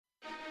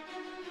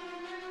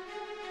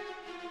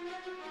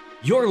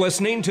You're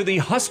listening to the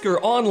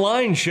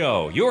HuskerOnline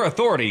Show, your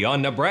authority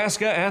on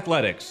Nebraska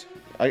athletics.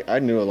 I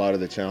knew a lot of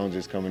the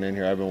challenges coming in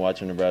here. I've been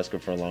watching Nebraska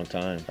for a long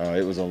time.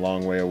 It was a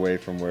long way away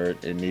from where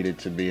it needed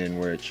to be and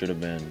where it should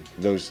have been.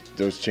 Those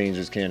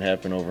changes can't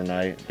happen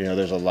overnight. You know,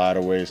 there's a lot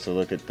of ways to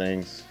look at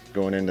things.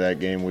 Going into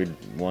that game, we'd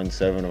won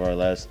 7 of our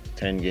last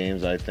 10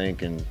 games, I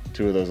think, and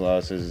 2 of those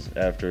losses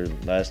after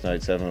last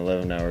night,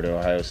 7-11 now, were to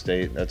Ohio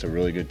State. That's a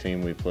really good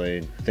team we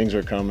played. Things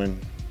are coming.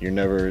 You're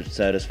never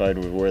satisfied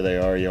with where they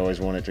are. You always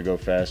want it to go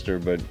faster,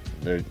 but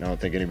I don't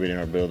think anybody in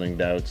our building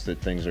doubts that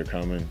things are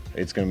coming.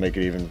 It's going to make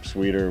it even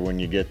sweeter when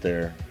you get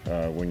there,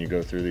 when you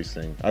go through these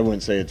things. I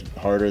wouldn't say it's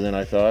harder than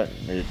I thought.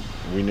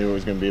 We knew it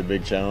was going to be a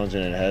big challenge,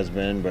 and it has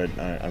been, but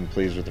I'm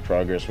pleased with the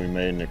progress we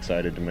made and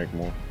excited to make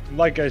more.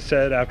 Like I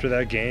said after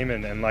that game,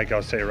 and like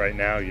I'll say right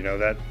now, you know,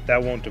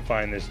 that won't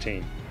define this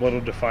team. What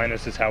will define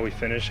us is how we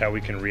finish, how we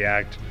can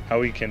react,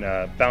 how we can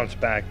bounce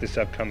back this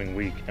upcoming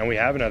week. And we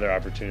have another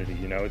opportunity.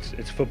 You know,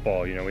 it's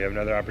football. You know, we have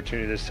another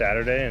opportunity this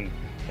Saturday,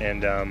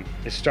 and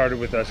it started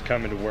with us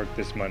coming to work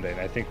this Monday,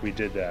 and I think we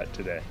did that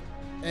today.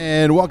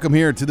 And welcome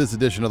here to this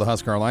edition of the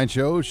Husker Online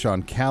Show.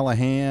 Sean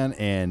Callahan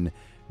and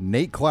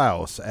Nate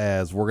Klaus,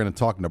 as we're going to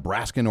talk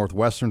Nebraska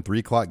Northwestern, 3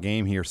 o'clock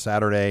game here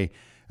Saturday.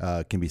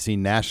 Can be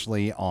seen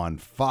nationally on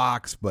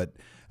Fox. But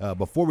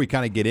before we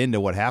kind of get into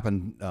what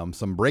happened,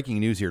 some breaking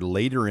news here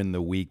later in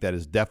the week that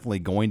is definitely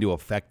going to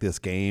affect this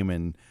game.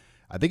 And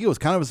I think it was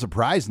kind of a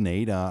surprise,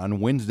 Nate. On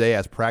Wednesday,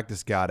 as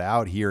practice got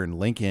out here in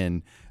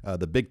Lincoln,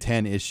 the Big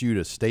Ten issued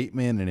a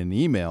statement and an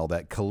email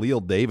that Khalil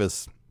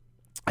Davis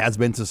has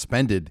been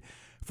suspended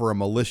for a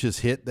malicious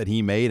hit that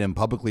he made and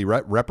publicly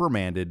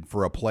reprimanded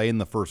for a play in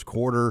the first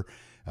quarter.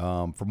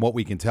 From what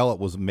we can tell, it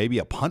was maybe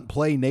a punt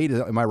play. Nate,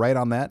 am I right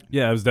on that?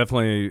 Yeah, it was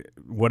definitely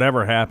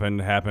whatever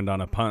happened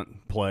on a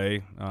punt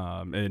play,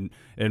 and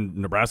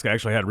Nebraska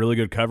actually had really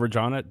good coverage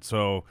on it.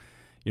 So,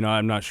 you know,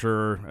 I'm not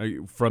sure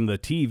from the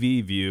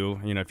TV view.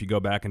 You know, if you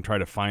go back and try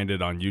to find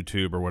it on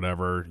YouTube or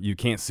whatever, you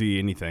can't see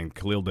anything.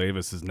 Khalil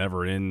Davis is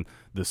never in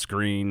the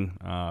screen.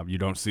 You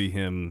don't see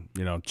him,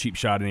 you know, cheap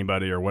shot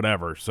anybody or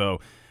whatever. So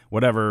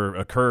whatever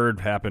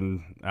occurred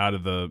happened out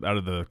of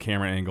the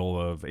camera angle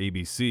of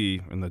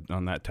ABC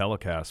on that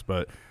telecast.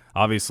 But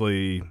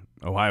obviously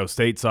Ohio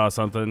State saw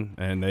something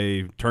and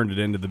they turned it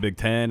into the Big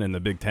Ten, and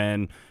the Big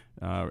Ten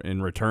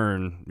in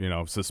return, you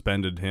know,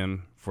 suspended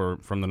him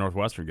from the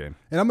Northwestern game.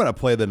 And I'm going to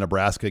play the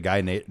Nebraska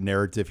guy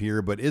narrative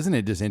here, but isn't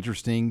it just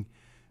interesting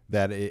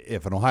that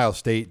if an Ohio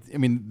State, I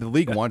mean, the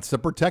league wants to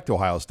protect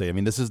Ohio State. I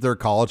mean, this is their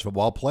college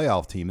football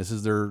playoff team. This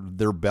is their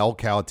bell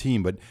cow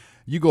team, but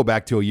you go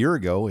back to a year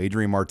ago,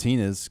 Adrian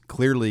Martinez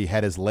clearly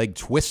had his leg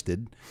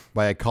twisted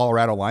by a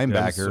Colorado linebacker.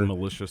 Yeah, it was a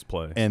malicious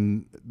play.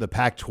 And the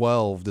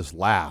Pac-12 just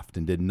laughed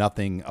and did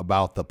nothing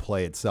about the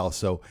play itself.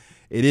 So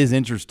it is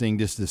interesting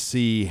just to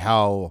see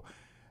how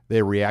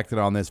they reacted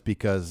on this,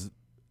 because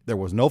there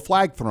was no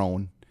flag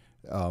thrown.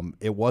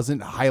 It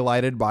wasn't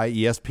highlighted by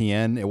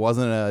ESPN. It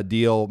wasn't a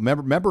deal.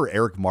 Remember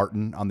Eric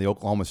Martin on the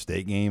Oklahoma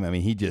State game? I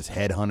mean, he just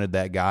headhunted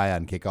that guy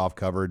on kickoff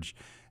coverage.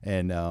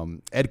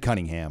 And Ed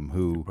Cunningham,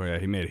 who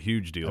he made a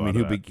huge deal.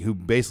 Who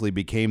basically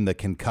became the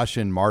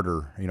concussion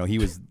martyr. You know, he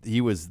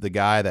was the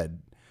guy that,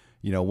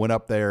 you know, went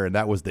up there, and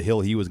that was the hill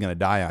he was going to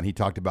die on. He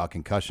talked about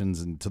concussions,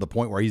 and to the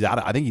point where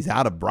I think he's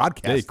out of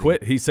broadcasting. Yeah, he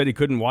quit. He said he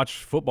couldn't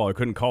watch football. He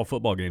couldn't call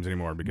football games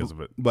anymore because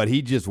of it. But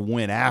he just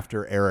went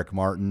after Eric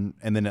Martin,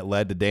 and then it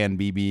led to Dan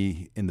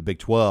Beebe in the Big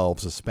 12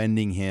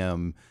 suspending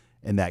him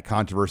in that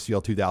controversial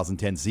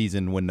 2010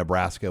 season when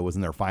Nebraska was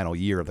in their final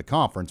year of the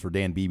conference, where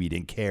Dan Beebe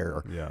didn't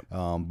care. Yeah.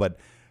 But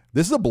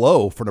this is a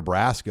blow for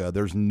Nebraska.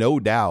 There's no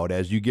doubt,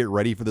 as you get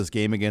ready for this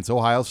game against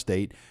Ohio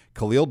State,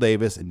 Khalil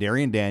Davis and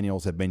Darian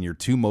Daniels have been your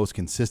 2 most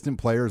consistent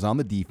players on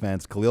the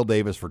defense. Khalil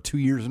Davis, for 2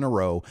 years in a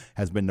row,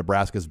 has been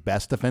Nebraska's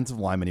best defensive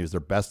lineman. He was their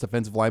best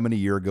defensive lineman a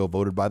year ago,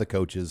 voted by the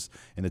coaches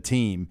and the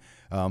team.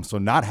 So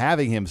not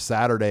having him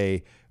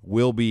Saturday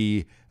will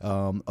be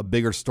a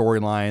bigger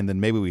storyline than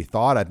maybe we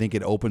thought. I think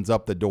it opens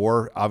up the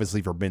door,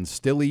 obviously, for Ben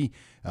Stilley,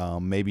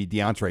 maybe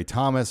DeAndre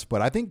Thomas.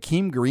 But I think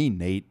Keem Green,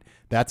 Nate,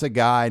 that's a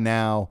guy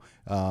now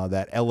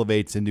that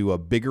elevates into a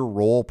bigger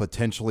role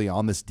potentially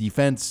on this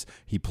defense.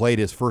 He played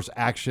his first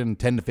action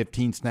 10 to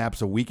 15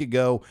 snaps a week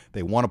ago.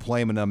 They want to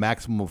play him in a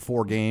maximum of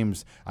 4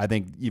 games. I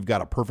think you've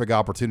got a perfect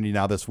opportunity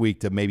now this week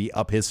to maybe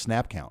up his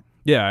snap count.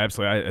 Yeah,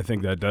 absolutely. I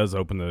think that does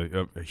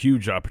open a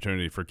huge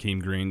opportunity for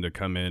Keem Green to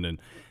come in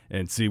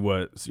and see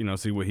what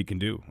he can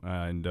do.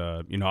 And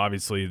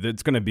obviously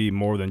it's going to be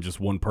more than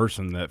just one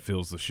person that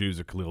fills the shoes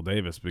of Khalil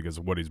Davis because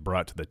of what he's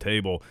brought to the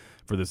table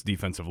for this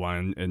defensive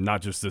line, and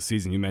not just this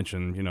season. You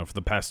mentioned, for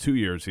the past 2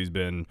 years, he's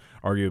been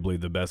arguably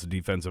the best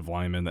defensive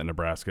lineman that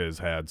Nebraska has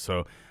had.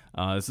 So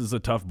this is a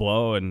tough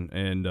blow, and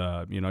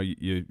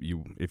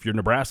if you're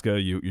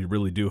Nebraska, you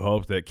really do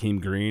hope that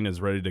Keem Green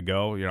is ready to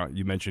go.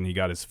 You mentioned he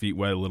got his feet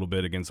wet a little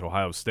bit against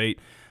Ohio State.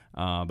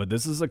 But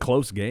this is a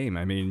close game.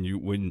 I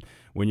mean,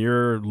 when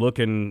you're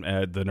looking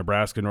at the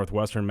Nebraska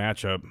Northwestern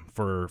matchup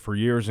for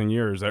years and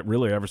years, that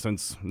really ever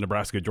since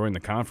Nebraska joined the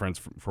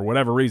conference, for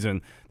whatever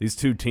reason, these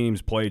two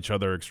teams play each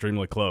other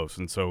extremely close.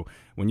 And so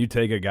when you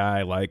take a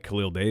guy like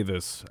Khalil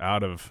Davis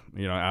out of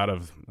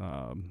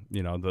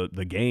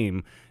the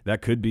game,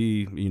 that could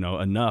be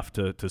enough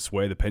to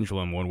sway the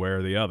pendulum one way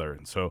or the other.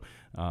 And so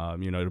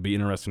it'll be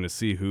interesting to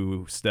see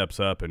who steps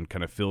up and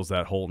kind of fills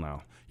that hole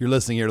now. You're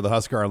listening here to the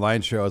Husker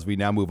Online Show as we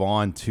now move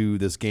on to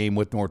this game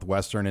with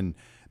Northwestern, and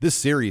this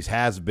series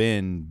has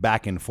been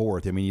back and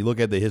forth. I mean, you look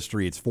at the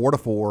history; it's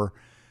 4-4.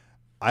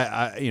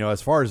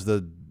 As far as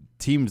the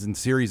teams and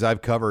series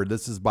I've covered,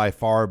 this has by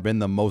far been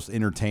the most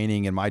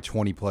entertaining in my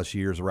 20+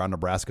 years around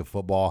Nebraska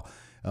football.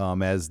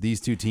 As these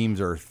two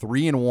teams are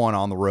 3-1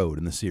 on the road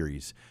in the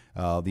series,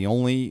 the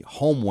only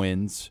home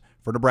wins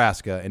for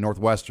Nebraska and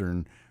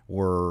Northwestern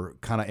were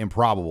kind of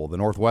improbable. The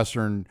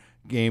Northwestern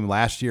game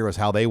last year was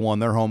how they won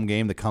their home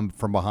game, the come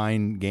from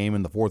behind game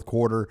in the fourth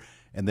quarter.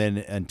 And then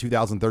in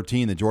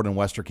 2013, the Jordan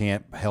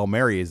Westerkamp Hail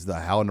Mary is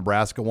how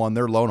Nebraska won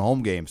their lone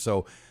home game.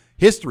 So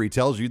history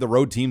tells you the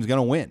road team's going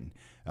to win.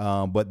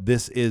 But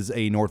this is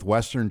a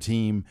Northwestern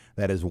team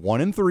that is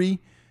 1-3,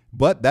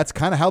 but that's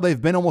kind of how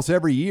they've been almost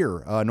every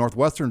year.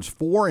 Northwestern's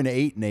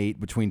 4-8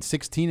 between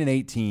 16 and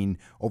 18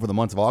 over the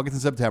months of August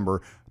and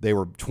September. They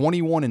were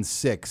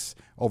 21-6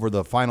 over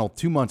the final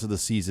 2 months of the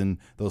season,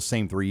 those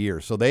same 3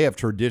 years. So they have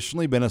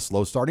traditionally been a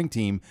slow starting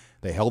team.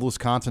 They held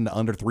Wisconsin to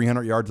under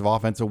 300 yards of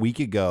offense a week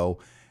ago.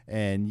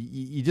 And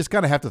you just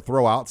kind of have to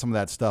throw out some of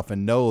that stuff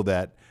and know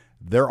that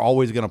they're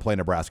always going to play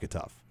Nebraska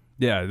tough.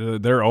 Yeah,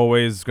 they're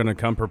always going to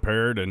come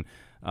prepared, and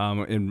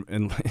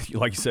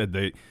like you said,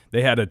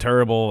 they had a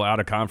terrible out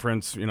of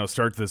conference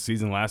start to the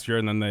season last year,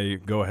 and then they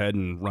go ahead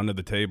and run the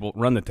table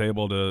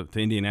to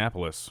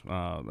Indianapolis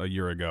a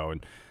year ago.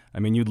 And I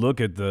mean, you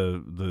look at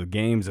the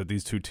games that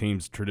these two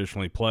teams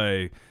traditionally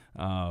play.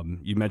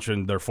 You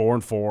mentioned they're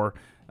 4-4.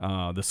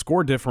 The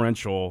score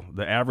differential,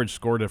 the average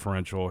score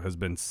differential, has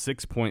been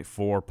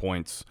 6.4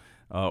 points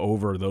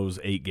over those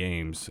 8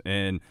 games,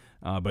 and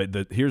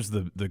but here's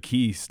the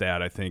key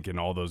stat, I think, in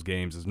all those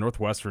games is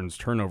Northwestern's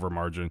turnover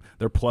margin.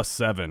 They're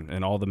 +7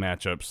 in all the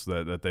matchups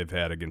that they've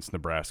had against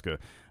Nebraska.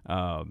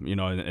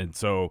 And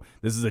so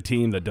this is a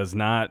team that does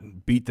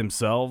not beat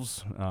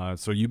themselves.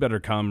 So you better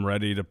come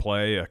ready to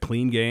play a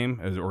clean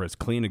game or as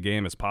clean a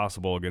game as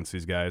possible against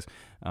these guys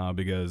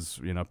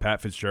because,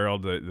 Pat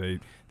Fitzgerald,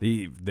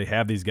 they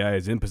have these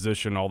guys in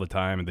position all the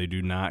time and they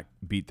do not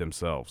beat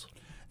themselves.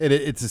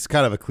 It's just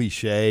kind of a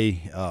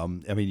cliche.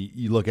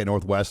 You look at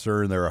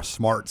Northwestern, they're a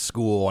smart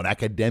school, an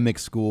academic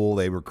school.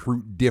 They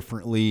recruit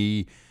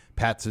differently.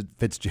 Pat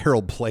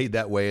Fitzgerald played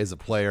that way as a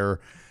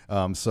player.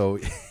 The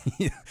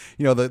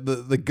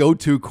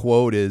go-to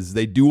quote is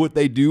they do what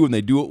they do and they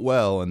do it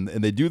well and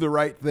they do the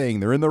right thing.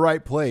 They're in the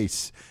right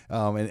place.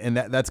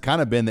 That's kind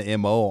of been the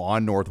MO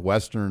on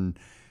Northwestern,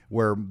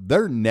 where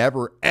they're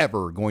never,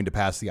 ever going to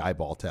pass the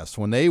eyeball test.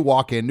 When they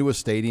walk into a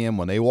stadium,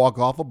 when they walk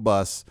off a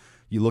bus,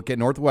 you look at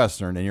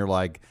Northwestern and you're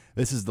like,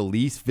 this is the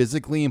least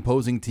physically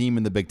imposing team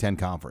in the Big Ten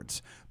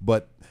Conference.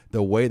 But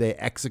the way they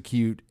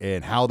execute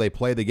and how they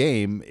play the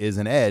game is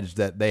an edge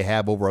that they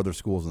have over other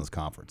schools in this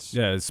conference.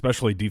 Yeah,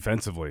 especially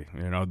defensively.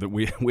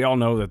 We all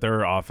know that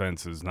their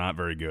offense is not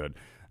very good.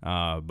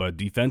 But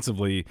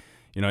defensively,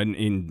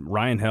 in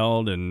Ryan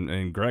Held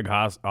and Greg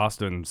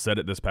Austin said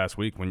it this past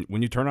week.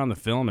 When you turn on the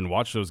film and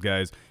watch those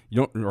guys,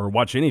 or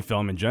watch any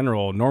film in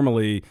general,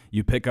 normally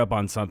you pick up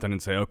on something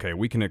and say, okay,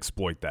 we can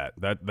exploit that.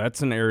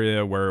 That's an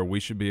area where we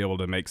should be able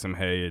to make some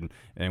hay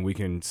and we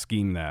can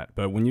scheme that.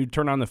 But when you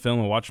turn on the film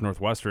and watch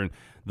Northwestern,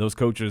 those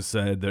coaches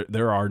said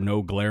there are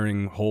no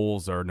glaring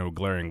holes, there are no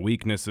glaring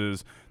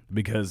weaknesses,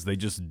 because they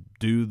just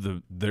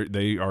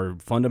they are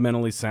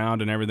fundamentally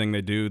sound in everything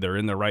they do. They're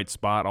in the right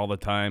spot all the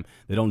time.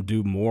 They don't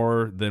do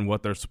more than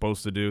what they're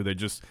supposed to do.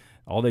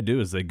 All they do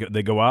is they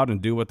go out and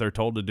do what they're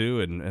told to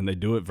do, and they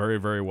do it very,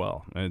 very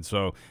well. And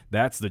so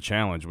that's the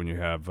challenge when you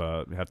have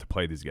to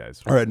play these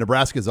guys. All right,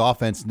 Nebraska's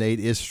offense, Nate,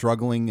 is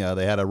struggling.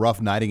 They had a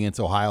rough night against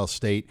Ohio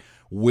State.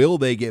 Will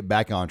they get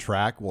back on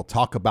track? We'll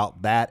talk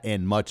about that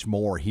and much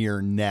more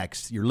here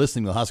next. You're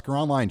listening to the Husker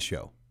Online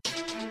Show.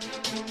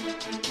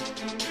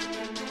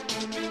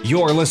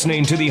 You're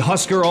listening to the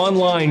Husker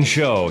Online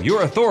Show,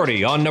 your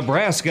authority on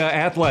Nebraska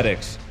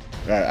athletics.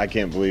 I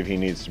can't believe he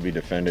needs to be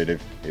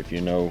defended. If you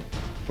know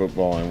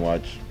football and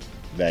watch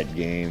that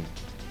game,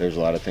 there's a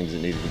lot of things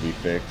that needed to be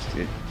fixed.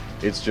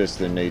 It's just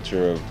the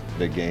nature of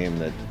the game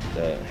that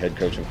head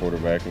coach and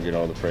quarterback can get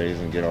all the praise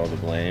and get all the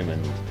blame,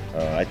 and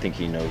I think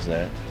he knows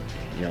that.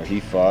 He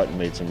fought and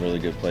made some really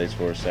good plays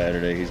for us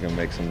Saturday. He's going to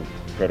make some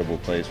incredible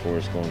plays for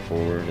us going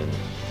forward, and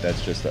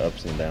that's just the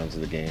ups and downs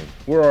of the game.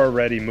 We're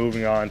already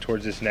moving on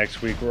towards this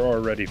next week. We're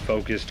already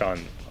focused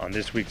on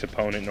this week's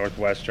opponent,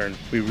 Northwestern.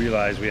 We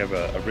realize we have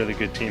a really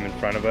good team in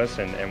front of us,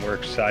 and we're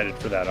excited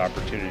for that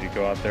opportunity to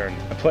go out there and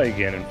play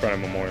again in front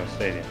of Memorial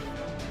Stadium.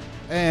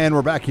 And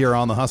we're back here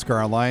on the Husker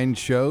Online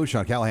Show.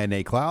 Sean Callahan,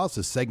 Nate Klaus.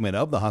 This segment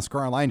of the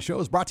Husker Online Show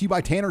is brought to you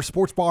by Tanner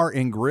Sports Bar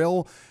and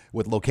Grill,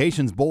 with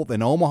locations both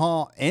in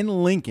Omaha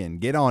and Lincoln.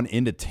 Get on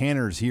into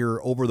Tanner's here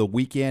over the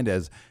weekend,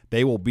 as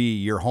they will be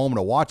your home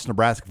to watch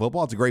Nebraska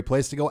football. It's a great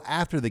place to go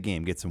after the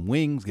game. Get some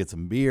wings, get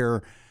some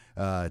beer.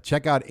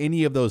 Check out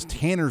any of those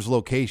Tanner's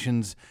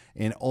locations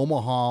in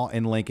Omaha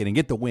and Lincoln and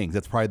get the wings.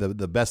 That's probably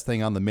the best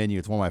thing on the menu.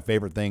 It's one of my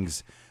favorite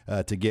things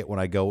to get when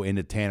I go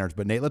into Tanner's.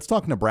 But, Nate, let's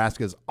talk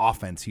Nebraska's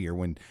offense here.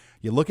 When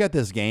you look at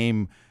this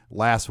game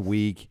last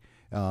week,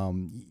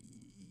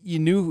 you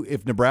knew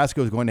if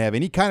Nebraska was going to have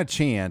any kind of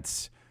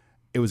chance,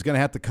 it was going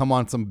to have to come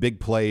on some big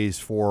plays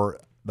for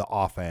the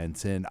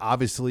offense. And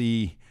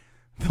obviously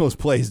those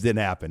plays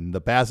didn't happen.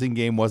 The passing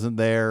game wasn't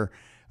there.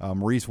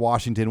 Maurice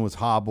Washington was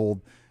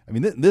hobbled. I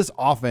mean, this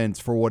offense,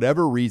 for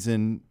whatever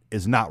reason,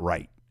 is not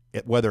right.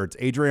 Whether it's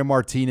Adrian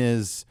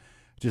Martinez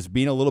just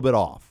being a little bit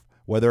off,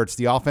 whether it's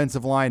the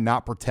offensive line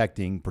not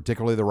protecting,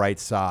 particularly the right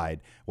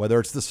side, whether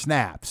it's the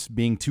snaps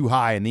being too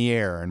high in the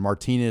air, and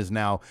Martinez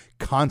now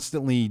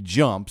constantly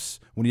jumps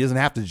when he doesn't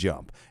have to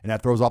jump, and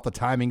that throws off the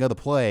timing of the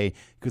play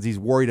because he's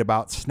worried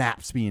about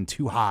snaps being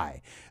too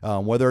high.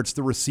 Whether it's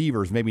the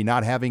receivers maybe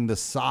not having the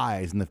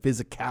size and the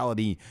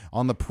physicality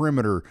on the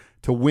perimeter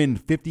to win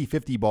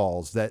 50-50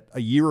 balls that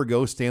a year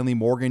ago, Stanley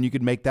Morgan, you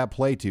could make that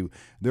play to.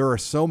 There are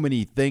so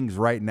many things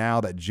right now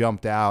that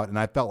jumped out, and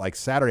I felt like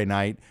Saturday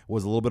night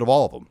was a little bit of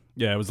all of them.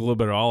 Yeah, it was a little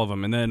bit of all of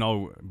them. And then,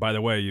 by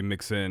the way, you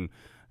mix in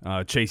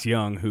Chase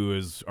Young, who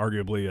is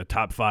arguably a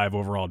top 5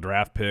 overall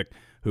draft pick,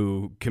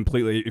 who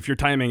completely, if your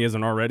timing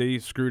isn't already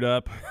screwed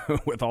up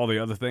with all the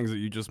other things that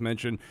you just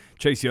mentioned,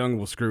 Chase Young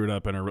will screw it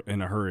up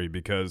in a hurry,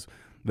 because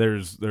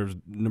there's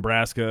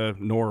Nebraska,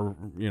 nor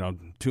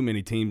too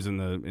many teams in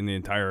the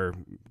entire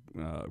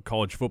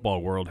college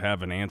football world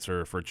have an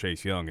answer for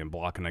Chase Young and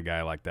blocking a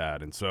guy like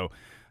that. And so,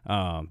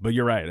 but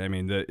you're right. I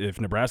mean, if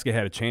Nebraska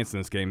had a chance in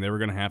this game, they were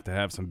going to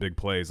have some big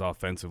plays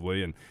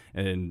offensively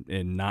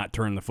and not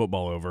turn the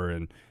football over,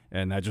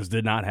 and that just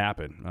did not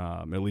happen.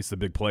 At least the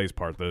big plays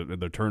part.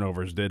 The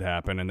turnovers did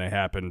happen, and they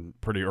happened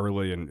pretty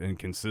early and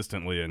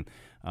consistently. And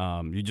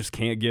you just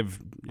can't give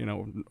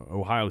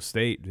Ohio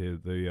State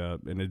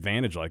an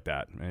advantage like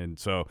that. And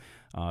so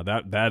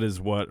that is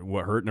what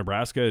hurt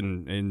Nebraska.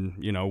 And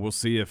we'll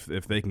see if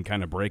they can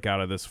kind of break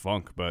out of this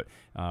funk. But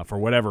for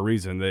whatever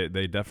reason,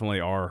 they definitely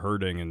are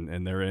hurting,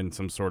 and they're in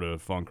some sort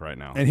of funk right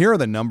now. And here are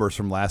the numbers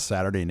from last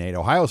Saturday, Nate.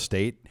 Ohio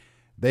State,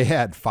 they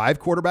had 5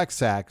 quarterback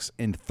sacks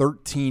and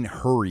 13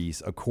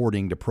 hurries,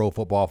 according to Pro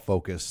Football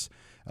Focus,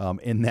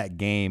 in that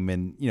game.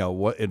 And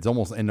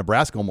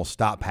Nebraska almost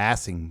stopped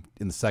passing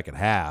in the second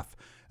half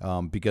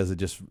because it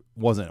just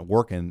wasn't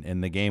working,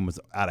 and the game was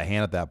out of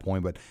hand at that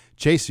point. But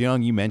Chase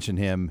Young, you mentioned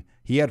him.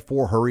 He had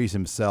 4 hurries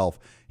himself.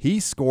 He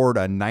scored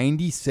a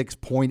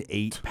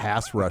 96.8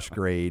 pass rush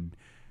grade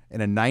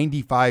and a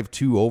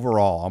 95.2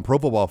 overall on Pro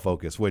Football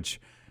Focus, which,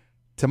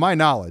 to my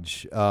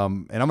knowledge,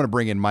 and I'm going to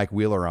bring in Mike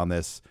Wheeler on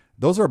this,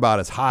 those are about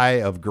as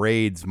high of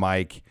grades,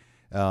 Mike,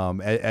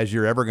 as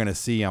you're ever going to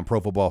see on Pro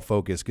Football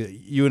Focus.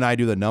 You and I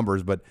do the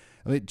numbers, but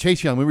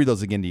Chase Young, let me read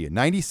those again to you.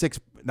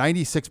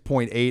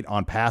 96.8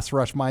 on pass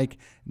rush, Mike,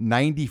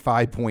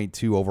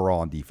 95.2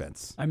 overall on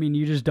defense. I mean,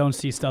 you just don't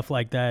see stuff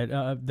like that.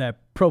 That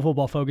Pro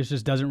Football Focus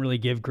just doesn't really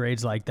give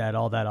grades like that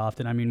all that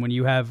often. I mean, when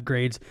you have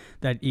grades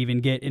that even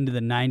get into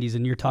the 90s,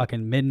 and you're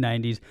talking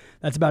mid-90s,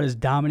 that's about as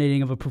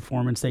dominating of a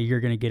performance that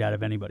you're going to get out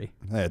of anybody.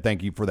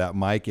 Thank you for that,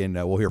 Mike, and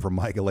we'll hear from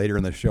Mike later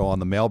in the show on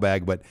the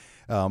mailbag. But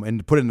and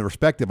to put it into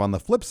perspective, on the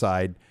flip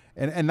side,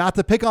 and not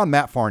to pick on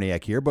Matt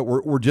Farniak here, but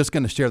we're just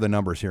going to share the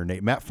numbers here,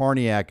 Nate. Matt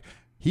Farniak,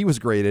 he was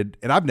graded,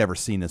 and I've never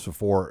seen this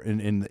before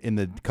in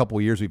the couple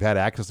of years we've had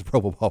access to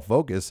Pro Football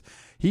Focus.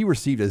 He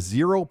received a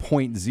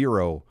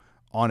 0.0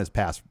 on his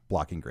pass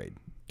blocking grade.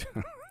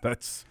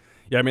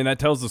 I mean, that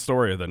tells the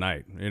story of the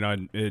night.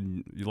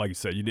 Like you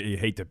said, you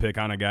hate to pick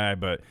on a guy,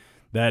 but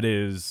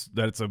that's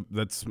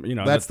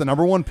the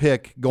number one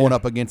pick going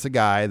up against a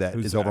guy that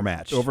is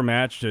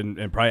overmatched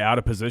and probably out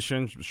of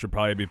position. Should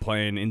probably be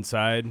playing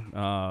inside,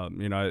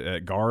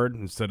 at guard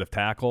instead of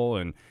tackle.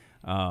 And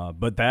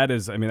but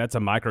that's a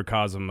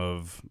microcosm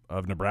of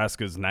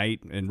Nebraska's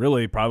night, and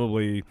really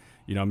probably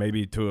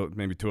maybe to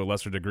a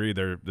lesser degree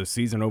the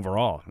season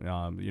overall.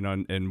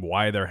 And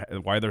why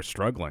they're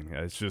struggling.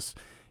 It's just,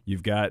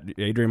 you've got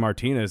Adrian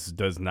Martinez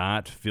does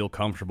not feel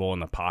comfortable in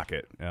the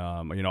pocket.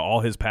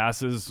 All his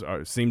passes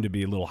seem to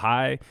be a little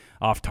high,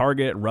 off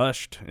target,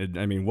 rushed.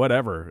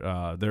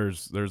 Whatever.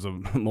 There's a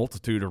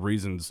multitude of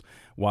reasons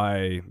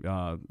why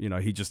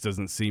he just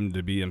doesn't seem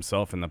to be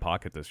himself in the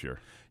pocket this year.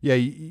 Yeah,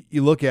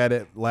 you look at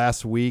it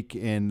last week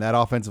in that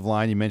offensive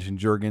line. You mentioned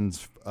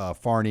Juergens,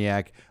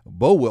 Farniak.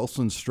 Bo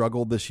Wilson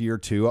struggled this year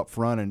too up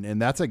front, and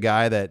that's a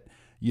guy that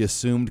you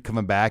assumed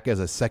coming back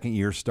as a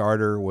second-year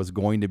starter was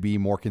going to be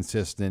more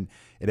consistent.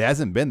 It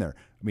hasn't been there.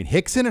 I mean,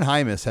 Hickson and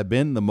Hymas have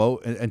been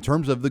in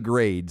terms of the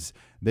grades,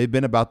 they've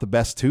been about the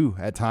best two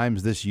at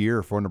times this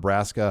year for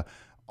Nebraska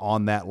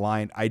on that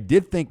line. I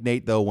did think,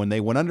 Nate, though, when they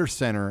went under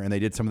center and they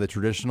did some of the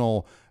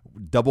traditional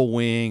double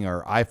wing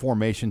or I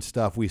formation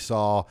stuff we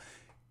saw,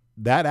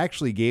 that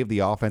actually gave the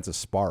offense a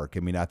spark. I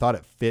mean, I thought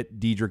it fit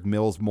Dedrick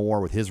Mills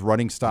more with his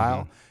running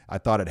style. I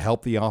thought it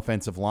helped the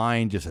offensive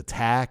line just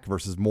attack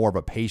versus more of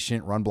a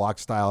patient run block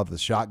style of the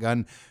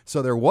shotgun.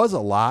 So there was a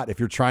lot if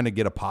you're trying to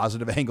get a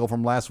positive angle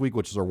from last week,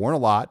 which there weren't a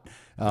lot.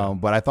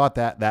 But I thought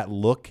that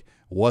look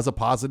was a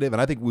positive,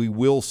 and I think we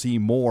will see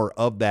more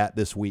of that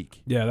this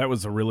week. Yeah, that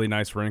was a really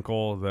nice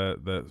wrinkle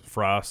that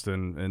Frost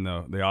and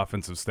the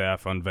offensive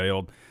staff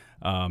unveiled.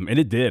 And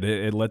it did.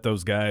 It let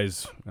those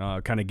guys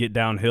kind of get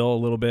downhill a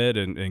little bit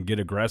and get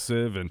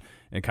aggressive and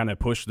kind of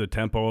push the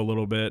tempo a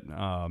little bit.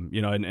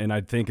 And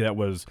I think that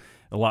was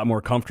a lot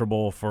more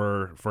comfortable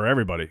for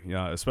everybody,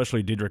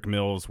 especially Dedrick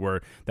Mills,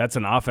 where that's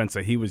an offense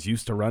that he was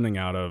used to running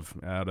out of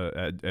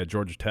at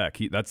Georgia Tech.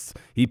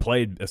 He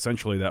played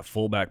essentially that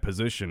fullback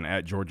position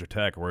at Georgia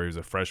Tech, where he was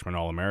a freshman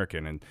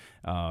All-American,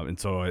 and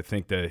so I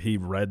think that he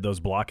read those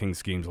blocking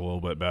schemes a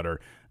little bit better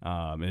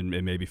and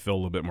maybe feel a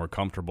little bit more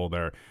comfortable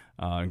there.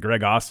 And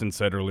Greg Austin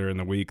said earlier in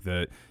the week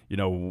that,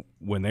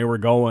 when they were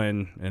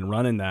going and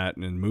running that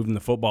and moving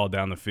the football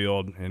down the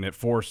field, and it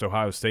forced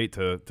Ohio State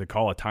to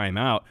call a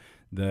timeout,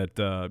 that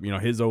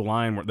his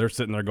O-line, they're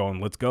sitting there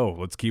going, let's go,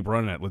 let's keep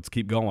running it, let's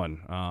keep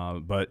going.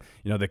 But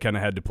they kind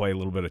of had to play a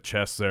little bit of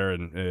chess there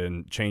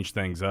and change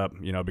things up,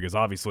 because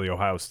obviously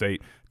Ohio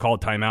State called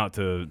timeout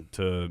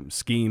to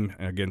scheme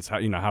against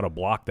how to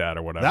block that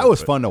or whatever. That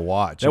was fun to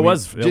watch. It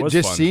was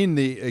just fun. Seeing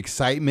the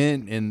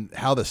excitement and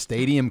how the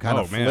stadium kind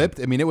of flipped.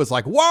 Man. I mean, it was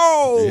like,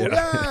 whoa,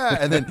 yeah.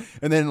 and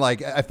then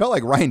like I felt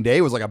like Ryan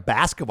Day was like a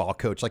basketball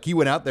coach. Like he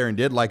went out there and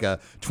did like a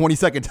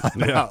 20-second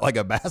timeout, like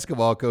a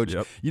basketball coach.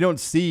 Yep. You don't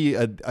see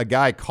a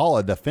guy call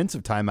a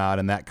defensive timeout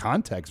in that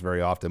context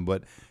very often,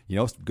 but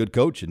good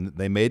coach, and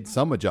they made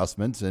some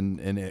adjustments, and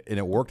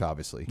it worked,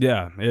 obviously.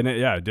 Yeah, and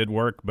it did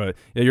work, but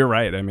you're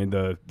right. I mean,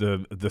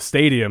 the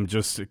stadium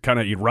just kind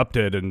of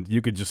erupted, and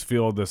you could just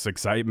feel this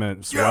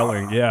excitement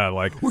swelling. Yeah,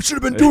 like we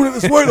should have been doing it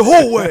this way the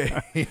whole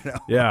way.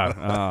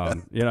 Yeah,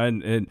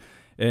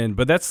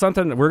 but that's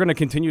something that we're going to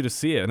continue to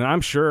see it, and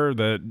I'm sure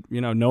that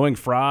knowing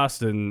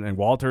Frost and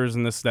Walters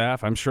and the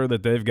staff, I'm sure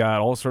that they've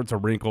got all sorts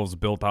of wrinkles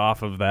built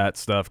off of that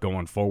stuff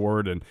going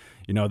forward, and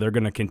they're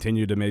going to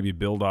continue to maybe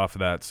build off of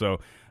that. So.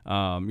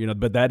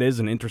 But that is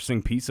an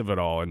interesting piece of it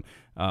all, and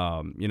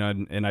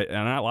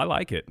I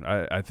like it.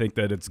 I think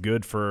that it's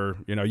good for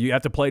you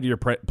have to play to your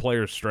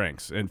players'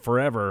 strengths, and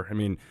forever. I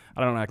mean,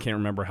 I can't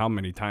remember how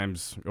many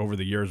times over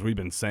the years we've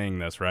been saying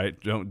this, right?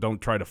 Don't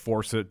try to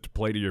force it to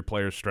play to your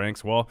players'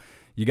 strengths. Well,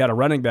 you got a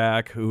running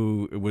back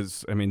who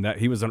was,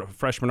 he was a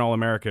freshman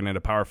All-American at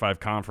a Power 5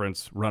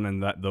 conference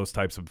running those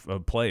types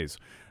of plays.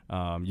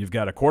 You've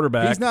got a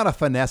quarterback. He's not a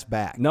finesse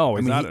back. No,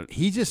 he's not.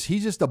 He's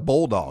just a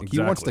bulldog.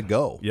 Exactly. He wants to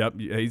go. Yep.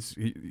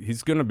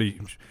 He's going to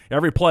be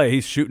every play.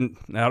 He's shooting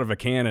out of a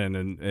cannon,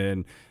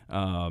 and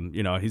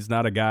he's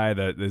not a guy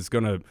that is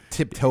going to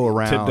tiptoe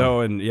around.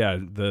 And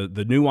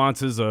the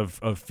nuances of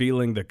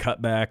feeling the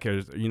cutback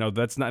is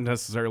that's not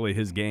necessarily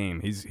his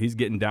game. He's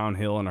getting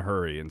downhill in a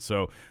hurry, and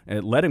so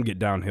let him get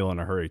downhill in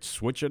a hurry.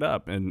 Switch it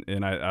up,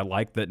 and I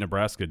like that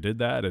Nebraska did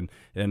that, and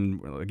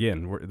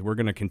again we're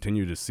going to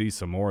continue to see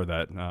some more of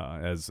that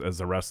as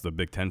the rest of the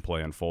Big Ten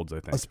play unfolds. I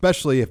think,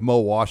 especially if Mo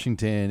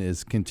Washington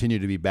is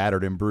continued to be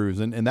battered and bruised,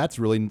 and that's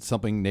really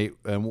something Nate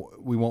and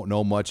we won't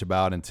know much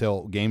about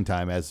until game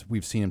time, as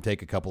we've seen him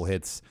take a couple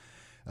hits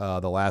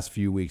the last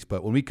few weeks.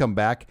 But when we come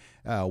back,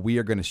 we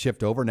are going to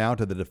shift over now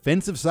to the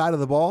defensive side of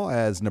the ball,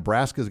 as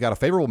Nebraska's got a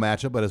favorable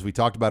matchup, but as we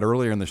talked about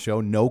earlier in the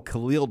show, no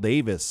Khalil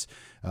Davis.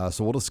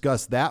 So we'll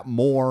discuss that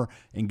more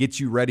and get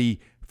you ready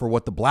for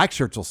what the Black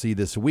Shirts will see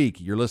this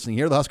week. You're listening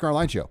here to the Husker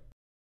Online Show.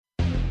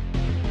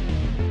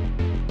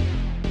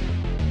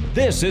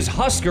 This is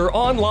Husker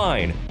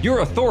Online, your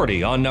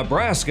authority on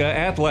Nebraska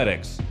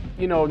athletics.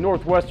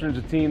 Northwestern's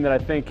a team that I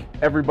think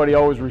everybody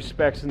always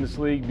respects in this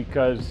league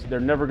because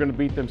they're never going to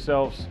beat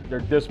themselves. They're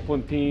a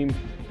disciplined team.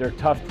 They're a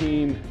tough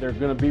team. They're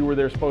going to be where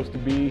they're supposed to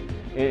be,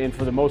 and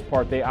for the most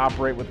part, they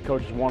operate what the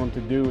coaches want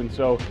them to do. And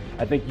so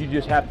I think you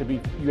just have to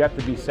be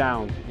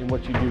sound in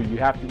what you do. You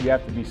have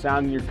to be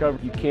sound in your cover.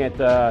 You can't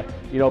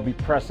be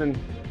pressing.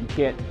 You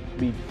can't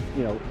be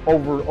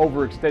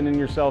overextending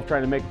yourself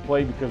trying to make a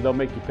play, because they'll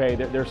make you pay.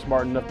 They're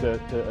smart enough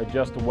to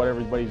adjust to what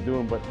everybody's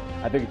doing, but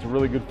I think it's a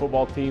really good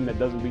football team that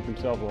doesn't beat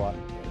themselves a lot.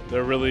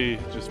 They're really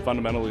just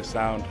fundamentally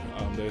sound.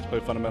 They just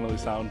play fundamentally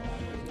sound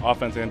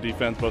offense and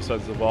defense, both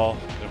sides of the ball.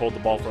 They hold the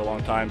ball for a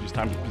long time, just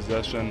time of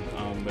possession.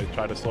 They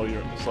try to slow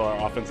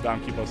our offense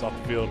down, keep us off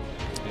the field.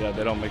 Yeah,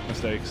 they don't make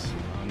mistakes.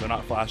 They're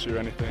not flashy or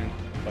anything,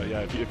 but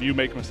yeah, if you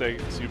make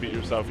mistakes, you beat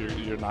yourself,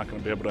 you're not going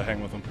to be able to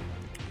hang with them.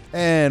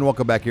 And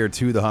welcome back here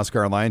to the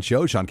Husker Online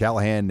Show. Sean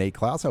Callahan, Nate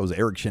Klaus. That was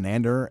Eric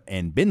Shenander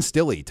and Ben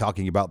Stilley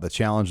talking about the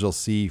challenge they'll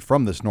see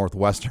from this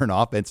Northwestern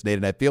offense, Nate.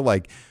 And I feel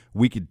like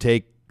we could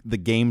take the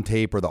game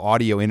tape or the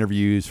audio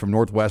interviews from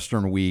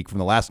Northwestern week from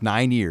the last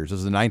 9 years. This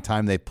is the 9th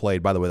time they've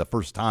played. By the way, the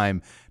first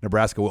time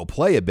Nebraska will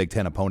play a Big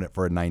Ten opponent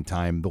for a 9th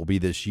time will be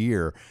this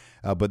year.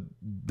 but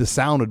the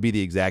sound would be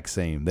the exact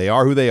same. They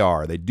are who they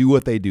are. They do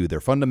what they do.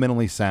 They're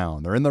fundamentally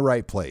sound. They're in the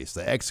right place.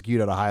 They execute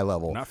at a high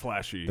level. Not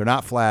flashy. They're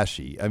not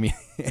flashy. I mean,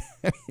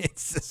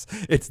 it's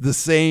the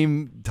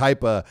same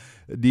type of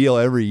deal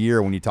every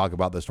year when you talk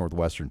about this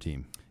Northwestern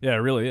team. Yeah, it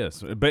really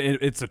is. But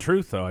it's the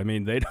truth, though. I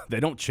mean, they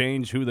don't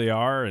change who they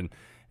are, and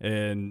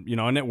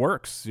it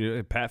works.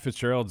 Pat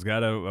Fitzgerald's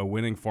got a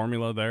winning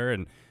formula there,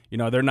 and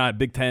they're not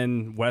Big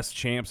Ten West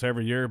champs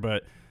every year,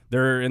 but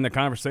they're in the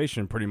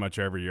conversation pretty much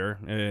every year,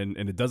 and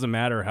it doesn't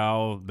matter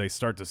how they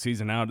start the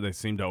season out. They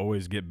seem to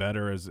always get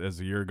better as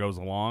the year goes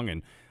along,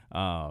 and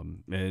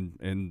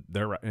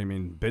they're. I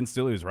mean, Ben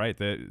Stilley's right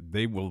that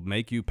they will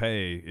make you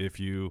pay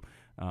if you,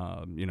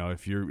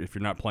 if you're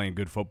not playing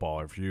good football,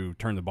 or if you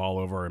turn the ball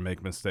over and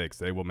make mistakes,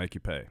 they will make you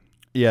pay.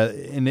 Yeah,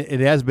 and it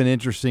has been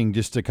interesting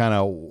just to kind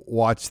of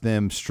watch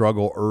them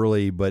struggle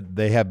early, but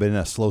they have been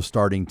a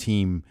slow-starting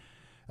team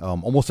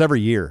almost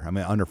every year. I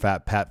mean, under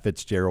Pat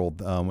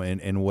Fitzgerald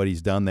and what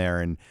he's done there.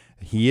 And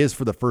he is,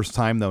 for the first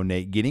time, though,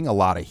 Nate, getting a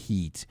lot of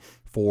heat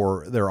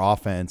for their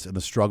offense and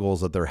the struggles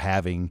that they're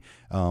having.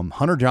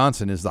 Hunter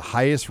Johnson is the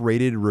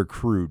highest-rated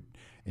recruit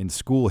in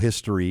school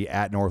history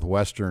at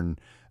Northwestern.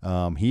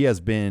 He has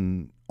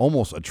been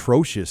almost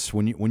atrocious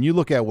when you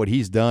look at what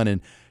he's done.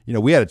 And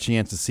we had a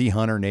chance to see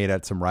Hunter, Nate,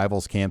 at some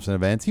Rivals camps and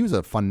events. He was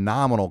a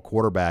phenomenal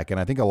quarterback, and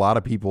I think a lot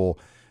of people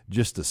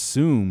just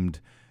assumed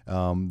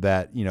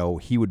that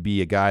he would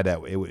be a guy that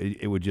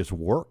it would just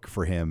work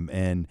for him,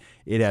 and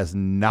it has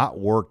not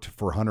worked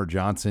for Hunter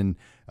Johnson.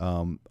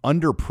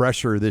 Under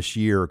pressure this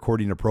year,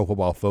 according to Pro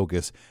Football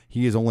Focus,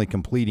 he is only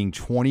completing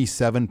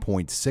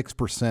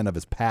 27.6% of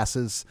his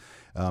passes.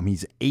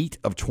 He's 8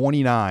 of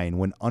 29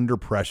 when under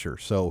pressure.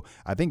 So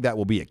I think that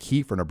will be a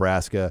key for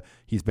Nebraska.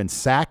 He's been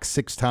sacked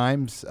 6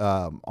 times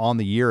on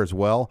the year as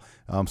well.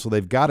 So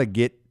they've got to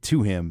get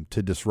to him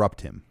to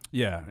disrupt him.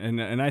 Yeah,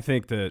 and I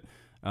think that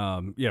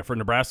for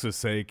Nebraska's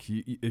sake,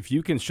 if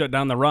you can shut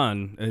down the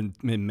run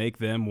and make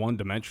them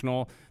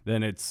one-dimensional,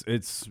 then it's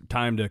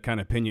time to kind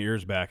of pin your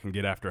ears back and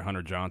get after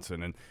Hunter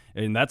Johnson.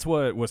 And that's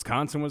what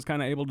Wisconsin was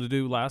kind of able to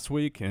do last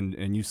week.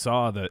 And you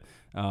saw that,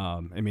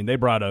 they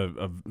brought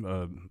a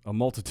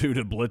multitude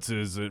of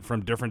blitzes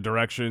from different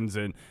directions,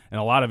 and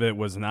a lot of it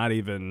was not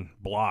even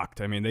blocked.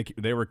 I mean,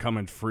 they were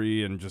coming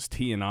free and just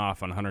teeing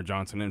off on Hunter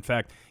Johnson. In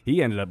fact,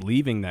 he ended up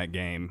leaving that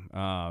game,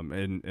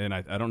 and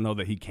I don't know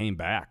that he came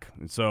back.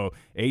 And so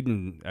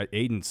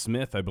Aiden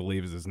Smith, I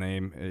believe is his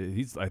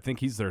name. I think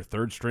he's their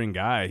third-string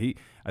guy.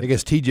 I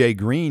guess TJ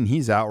Green,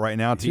 he's out right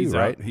now too,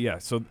 right? Out, yeah,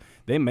 so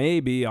they may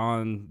be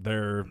on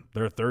their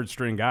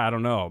third-string guy. I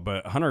don't know,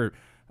 but Hunter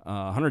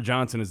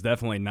Johnson is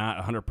definitely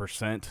not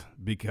 100%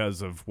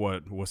 because of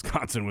what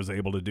Wisconsin was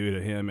able to do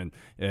to him,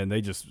 and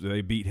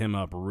they beat him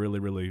up really,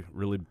 really,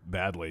 really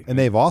badly. And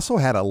they've also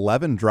had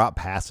 11 drop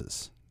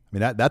passes. I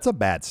mean, that's a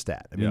bad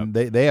stat. I mean,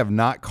 they have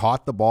not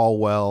caught the ball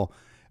well.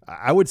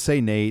 I would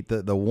say, Nate,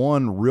 the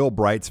one real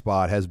bright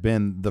spot has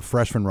been the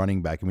freshman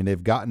running back. I mean,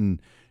 they've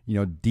gotten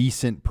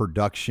decent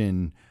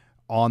production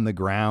on the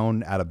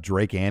ground out of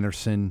Drake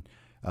Anderson.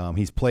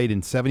 He's played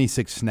in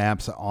 76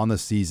 snaps on the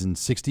season,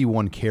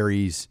 61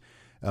 carries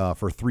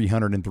for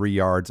 303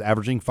 yards,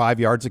 averaging 5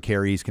 yards a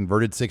carry. He's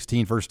converted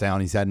 16 first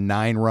down. He's had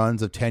 9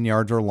 runs of 10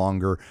 yards or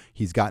longer.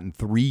 He's gotten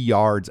 3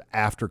 yards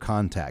after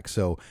contact.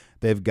 So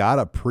they've got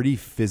a pretty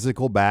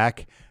physical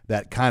back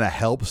that kind of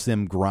helps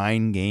them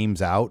grind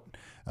games out.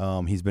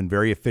 He's been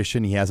very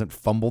efficient. He hasn't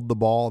fumbled the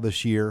ball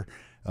this year.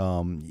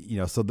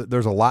 So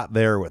there's a lot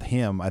there with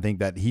him. I think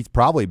that he's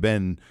probably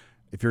been,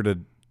 if you're to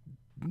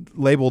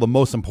label the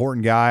most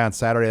important guy on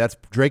Saturday, that's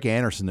Drake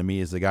Anderson to me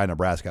is the guy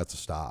Nebraska has to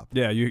stop.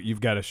 Yeah,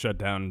 you've got to shut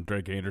down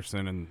Drake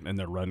Anderson and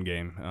their run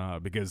game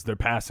because their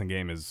passing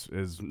game is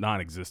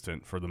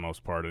non-existent for the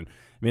most part. And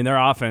I mean, their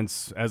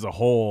offense as a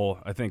whole,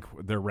 I think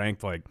they're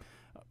ranked like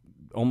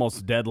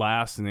almost dead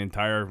last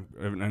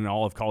in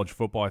all of college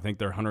football. I think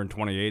they're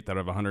 128th out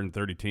of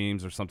 130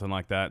 teams or something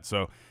like that.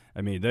 So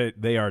I mean,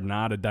 they are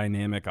not a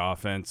dynamic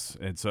offense,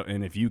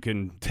 and if you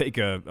can take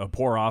a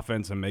poor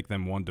offense and make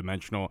them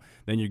one-dimensional,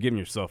 then you're giving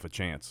yourself a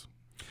chance.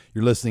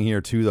 You're listening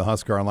here to the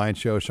Husker Online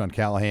Show. Sean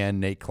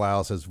Callahan, Nate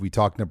Klaus, as we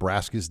talk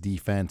Nebraska's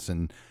defense,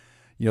 and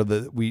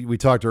we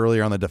talked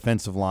earlier on the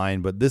defensive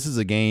line, but this is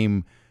a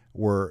game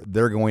where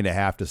they're going to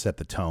have to set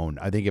the tone.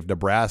 I think if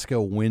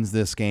Nebraska wins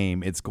this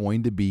game, it's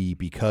going to be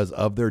because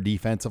of their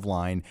defensive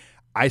line.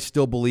 I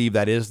still believe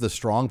that is the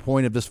strong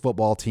point of this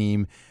football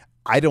team.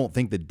 I don't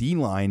think the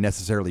D-line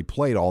necessarily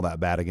played all that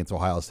bad against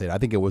Ohio State. I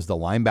think it was the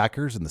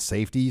linebackers and the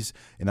safeties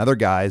and other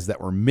guys that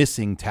were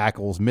missing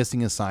tackles,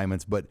 missing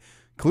assignments. But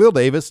Khalil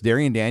Davis,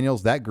 Darian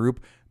Daniels, that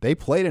group, they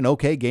played an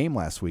okay game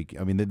last week.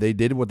 I mean, they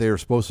did what they were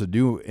supposed to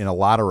do in a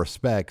lot of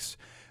respects.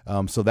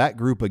 So that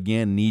group,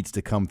 again, needs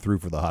to come through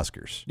for the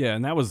Huskers. Yeah,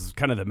 and that was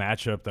kind of the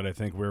matchup that I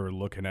think we were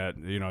looking at.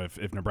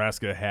 If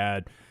Nebraska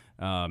had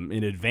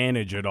an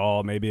advantage at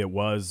all. Maybe it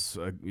was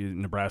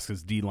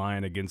Nebraska's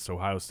D-line against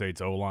Ohio State's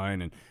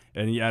O-line,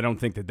 and yeah, I don't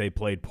think that they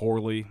played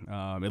poorly,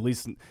 at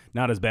least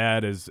not as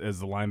bad as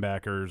the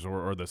linebackers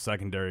or the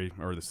secondary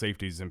or the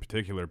safeties in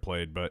particular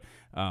played. But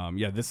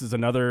this is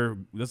another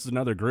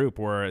group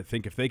where I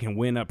think if they can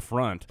win up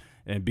front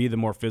and be the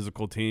more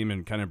physical team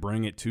and kind of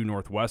bring it to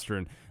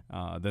Northwestern,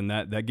 then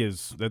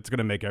that's going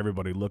to make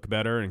everybody look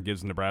better and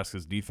gives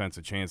Nebraska's defense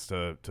a chance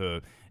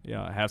to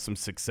have some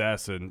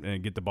success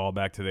and get the ball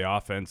back to the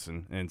offense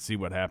and see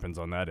what happens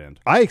on that end.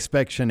 I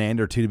expect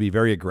Shenander to be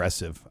very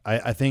aggressive.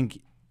 I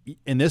think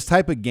in this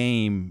type of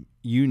game,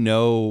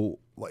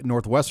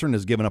 Northwestern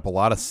has given up a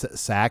lot of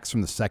sacks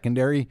from the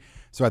secondary,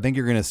 so I think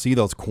you're going to see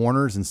those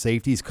corners and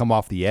safeties come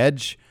off the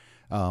edge.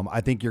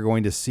 I think you're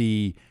going to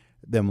see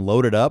them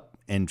loaded up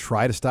and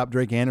try to stop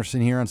Drake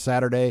Anderson here on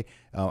Saturday.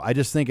 I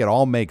just think it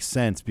all makes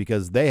sense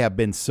because they have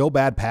been so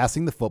bad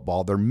passing the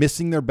football. They're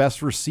missing their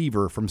best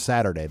receiver from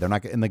Saturday. They're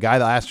not, and the guy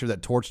last year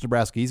that torched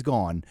Nebraska, he's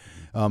gone.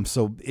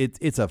 So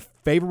it's a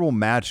favorable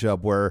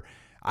matchup where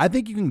I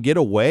think you can get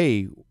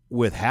away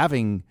with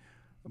having,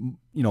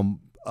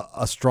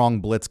 a strong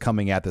blitz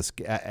coming at this,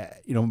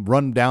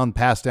 run down,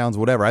 pass downs,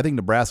 whatever. I think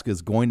Nebraska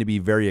is going to be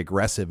very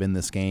aggressive in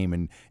this game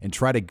and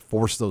try to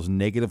force those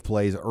negative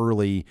plays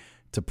early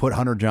to put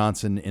Hunter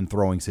Johnson in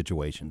throwing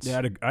situations.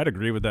 Yeah, I'd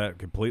agree with that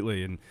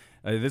completely. And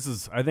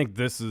I think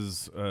this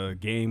is a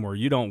game where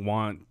you don't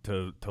want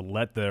to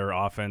let their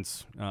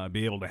offense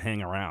be able to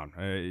hang around.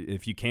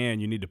 If you can,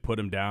 you need to put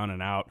them down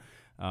and out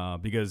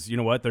because you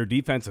know what, their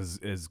defense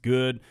is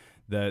good.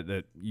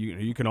 That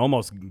you can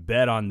almost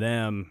bet on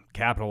them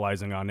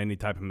capitalizing on any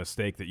type of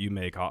mistake that you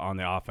make on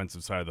the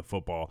offensive side of the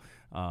football,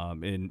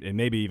 and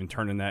maybe even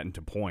turning that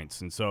into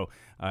points. And so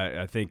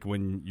I think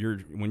when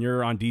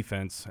you're on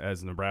defense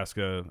as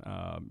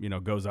Nebraska,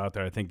 goes out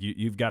there, I think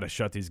you've got to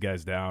shut these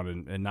guys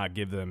down and not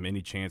give them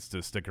any chance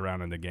to stick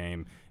around in the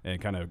game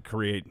and kind of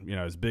create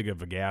as big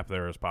of a gap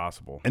there as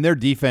possible. And their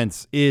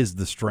defense is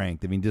the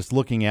strength. I mean, just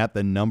looking at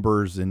the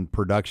numbers and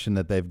production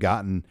that they've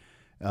gotten.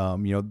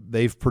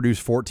 They've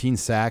produced 14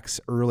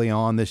 sacks early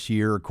on this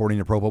year, according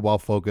to Pro Football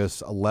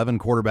Focus, 11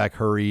 quarterback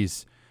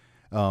hurries.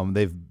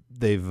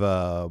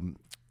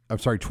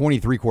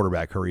 23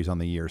 quarterback hurries on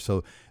the year.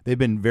 So they've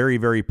been very,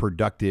 very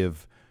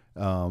productive,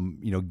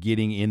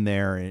 getting in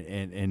there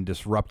and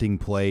disrupting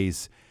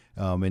plays.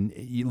 And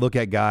you look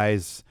at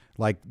guys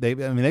like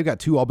they've got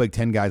two All Big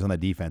Ten guys on the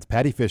defense.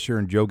 Patty Fisher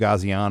and Joe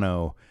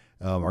Gaziano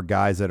are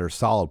guys that are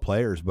solid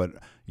players, but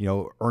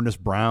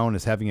Ernest Brown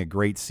is having a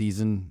great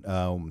season.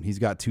 He's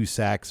got 2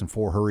 sacks and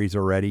 4 hurries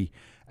already.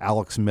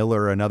 Alex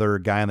Miller, another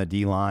guy on the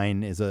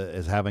D-line, is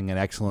having an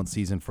excellent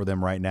season for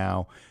them right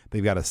now.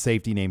 They've got a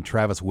safety named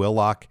Travis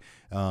Willock,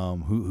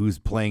 who's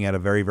playing at a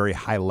very, very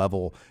high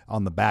level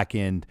on the back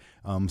end.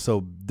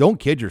 So don't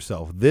kid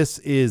yourself. This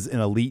is an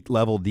elite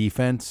level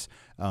defense.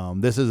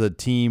 This is a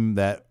team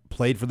that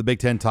played for the Big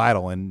Ten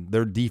title, and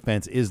their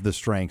defense is the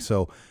strength.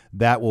 So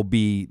that will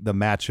be the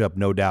matchup,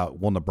 no doubt.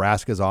 Will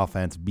Nebraska's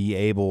offense be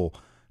able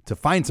to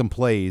find some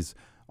plays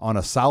on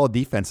a solid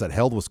defense that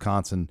held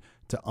Wisconsin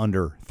to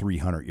under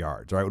 300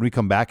 yards? All right, when we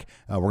come back,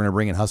 we're going to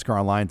bring in Husker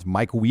Online's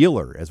Mike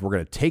Wheeler as we're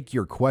going to take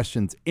your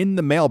questions in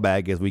the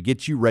mailbag as we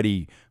get you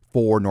ready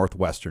for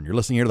Northwestern. You're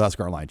listening here to the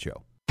Husker Online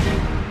Show.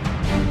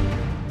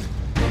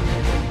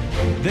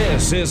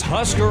 This is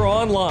Husker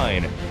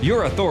Online,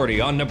 your authority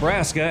on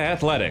Nebraska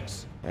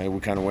athletics.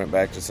 We kind of went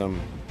back to some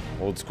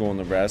old school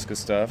Nebraska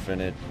stuff,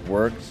 and it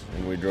worked,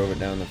 and we drove it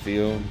down the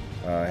field.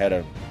 Had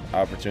an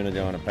opportunity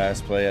on a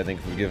pass play. I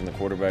think if we'd given the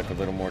quarterback a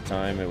little more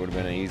time, it would have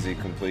been an easy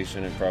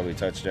completion and probably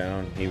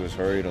touchdown. He was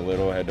hurried a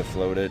little, had to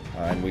float it,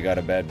 and we got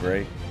a bad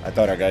break. I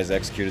thought our guys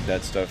executed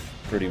that stuff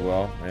pretty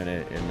well, and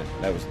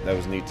that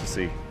was neat to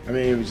see. I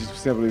mean, it was just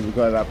simply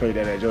because I played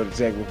that at Georgia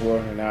Tech before,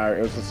 and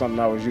it was something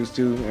I was used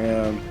to,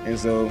 and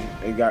so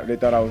they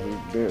thought I was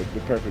the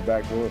perfect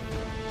back for it.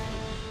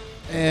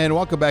 And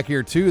welcome back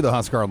here to the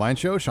Husker Online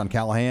Show. Sean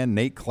Callahan,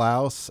 Nate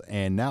Klaus,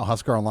 and now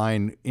Husker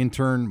Online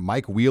intern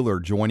Mike Wheeler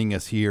joining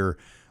us here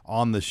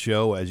on the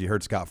show. As you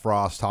heard Scott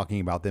Frost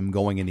talking about them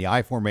going in the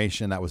I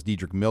formation. That was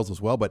Dedrick Mills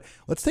as well. But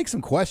let's take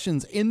some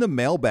questions in the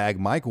mailbag.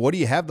 Mike, what do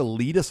you have to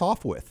lead us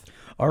off with?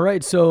 All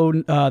right, so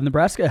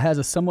Nebraska has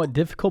a somewhat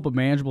difficult but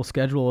manageable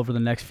schedule over the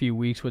next few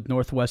weeks with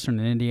Northwestern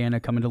and Indiana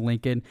coming to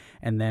Lincoln,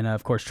 and then,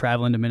 of course,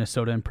 traveling to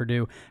Minnesota and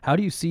Purdue. How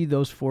do you see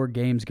those 4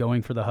 games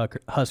going for the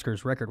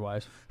Huskers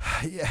record-wise?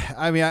 Yeah,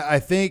 I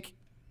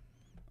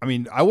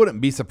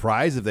wouldn't be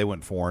surprised if they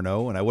went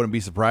 4-0, and I wouldn't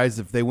be surprised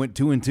if they went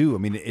 2-2. I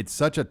mean, it's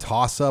such a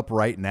toss-up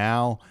right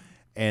now,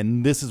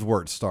 and this is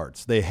where it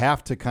starts. They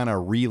have to kind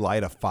of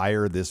relight a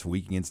fire this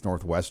week against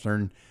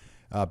Northwestern.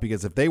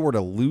 Because if they were to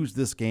lose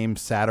this game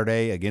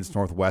Saturday against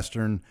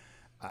Northwestern,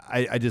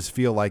 I just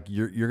feel like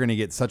you're going to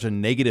get such a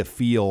negative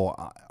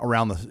feel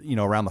around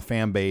the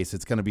fan base.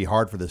 It's going to be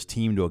hard for this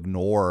team to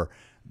ignore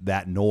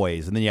that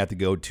noise. And then you have to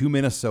go to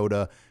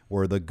Minnesota,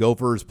 where the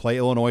Gophers play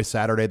Illinois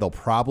Saturday. They'll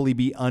probably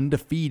be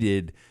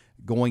undefeated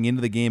going into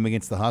the game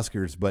against the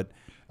Huskers. But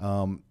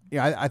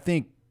I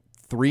think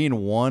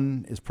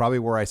 3-1 is probably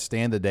where I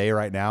stand today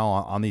right now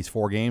on these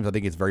 4 games. I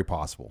think it's very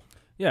possible.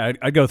 Yeah,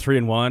 I'd go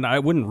 3-1. I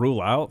wouldn't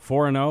rule out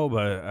 4-0,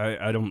 but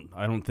I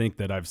don't think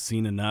that I've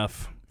seen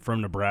enough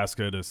from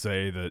Nebraska to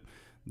say that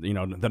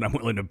that I'm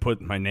willing to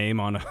put my name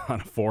on a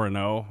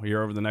 4-0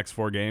 here over the next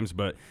 4 games.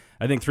 But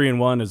I think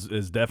 3-1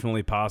 is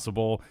definitely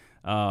possible.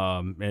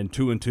 And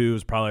 2-2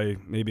 is probably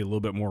maybe a little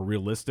bit more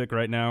realistic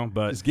right now.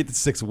 But just get to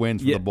 6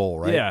 wins for the bowl,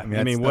 right? Yeah,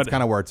 that's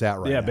kind of where it's at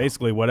right now. Yeah,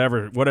 basically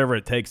whatever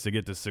it takes to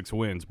get to 6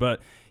 wins.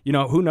 But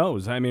who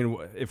knows? I mean,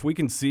 if we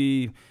can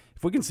see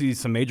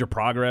some major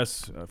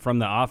progress from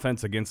the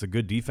offense against a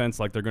good defense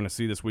like they're going to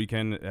see this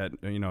weekend at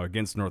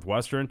against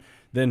Northwestern,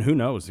 then who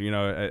knows?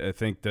 I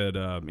think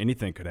that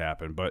anything could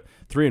happen. But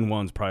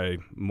 3-1 is probably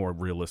more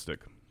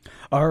realistic.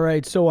 All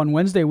right, so on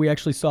Wednesday we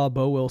actually saw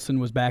Bo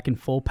Wilson was back in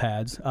full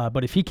pads,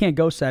 but if he can't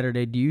go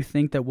Saturday, do you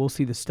think that we'll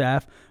see the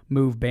staff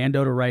move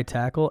Bando to right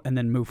tackle and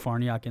then move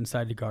Farniok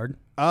inside to guard?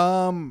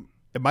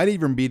 It might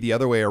even be the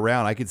other way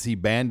around. I could see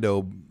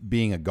Bando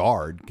being a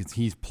guard because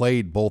he's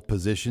played both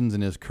positions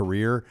in his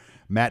career.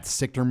 Matt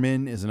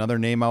Sichterman is another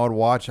name I would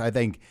watch. I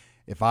think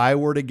if I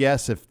were to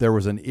guess, if there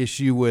was an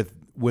issue with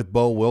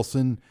Bo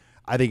Wilson,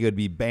 I think it would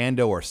be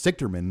Bando or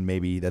Sichterman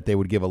maybe that they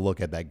would give a look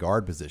at that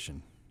guard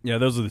position. Yeah,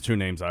 those are the 2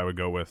 names I would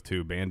go with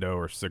too, Bando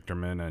or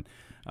Sichterman. And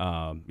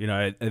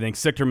I think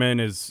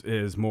Sichterman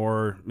is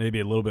more,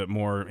 maybe a little bit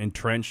more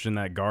entrenched in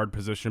that guard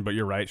position. But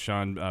you're right,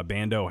 Sean.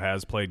 Bando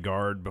has played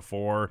guard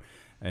before,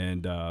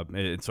 and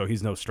so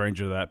he's no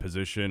stranger to that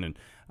position.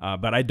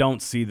 But I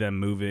don't see them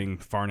moving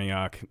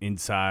Farniok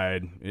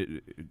inside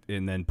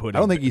and then putting. I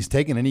don't think he's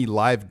taken any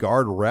live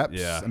guard reps.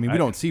 Yeah, I mean, we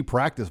don't see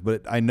practice,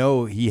 but I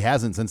know he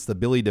hasn't since the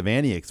Billy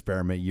Devaney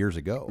experiment years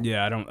ago.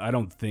 Yeah, I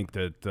don't think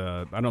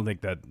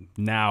that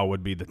now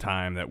would be the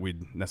time that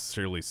we'd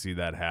necessarily see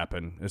that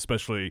happen,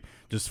 especially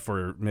just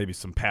for maybe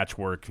some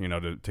patchwork,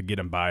 to get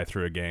him by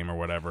through a game or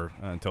whatever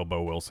until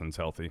Bo Wilson's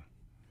healthy.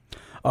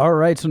 All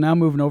right, so now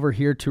moving over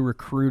here to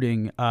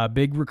recruiting.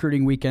 Big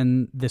recruiting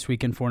weekend this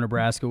weekend for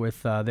Nebraska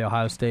with the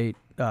Ohio State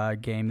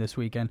game this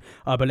weekend.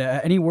 But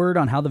any word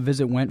on how the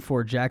visit went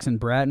for Jackson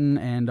Bratton,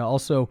 and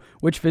also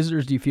which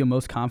visitors do you feel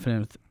most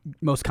confident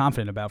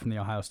about from the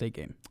Ohio State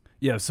game?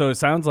 Yeah, so it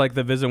sounds like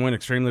the visit went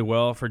extremely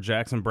well for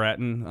Jackson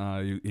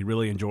Bratton. He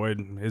really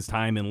enjoyed his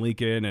time in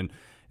Lincoln,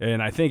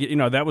 and I think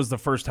that was the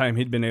first time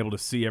he'd been able to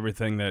see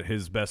everything that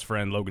his best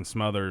friend Logan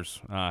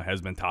Smothers has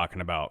been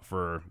talking about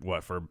for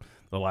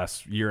the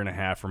last year and a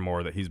half or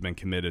more that he's been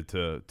committed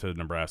to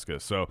Nebraska.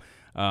 So,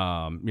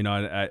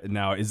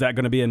 now is that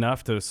going to be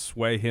enough to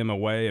sway him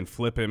away and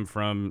flip him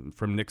from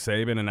Nick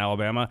Saban in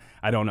Alabama?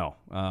 I don't know.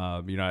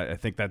 I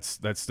think that's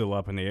still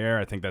up in the air.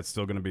 I think that's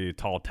still going to be a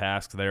tall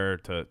task there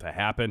to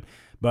happen.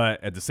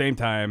 But at the same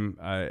time,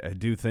 I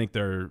do think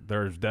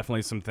there's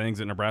definitely some things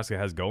that Nebraska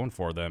has going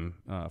for them,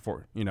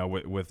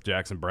 with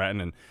Jackson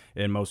Bratton,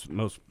 and most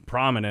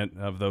prominent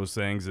of those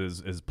things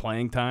is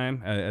playing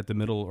time at the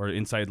middle or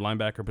inside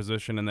linebacker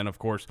position, and then of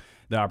course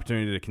the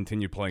opportunity to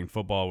continue playing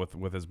football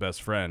with his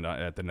best friend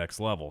at the next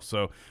level.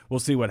 So we'll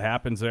see what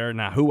happens there.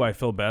 Now, who I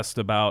feel best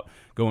about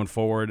going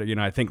forward,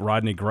 I think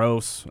Rodney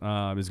Gross is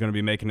going to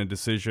be making a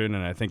decision,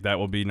 and I think that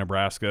will be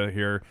Nebraska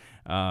here.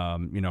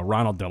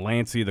 Ronald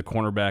Delancey, the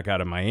cornerback out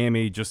of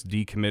Miami, just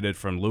decommitted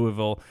from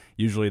Louisville.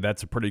 Usually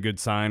that's a pretty good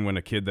sign when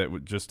a kid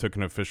that just took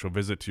an official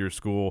visit to your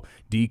school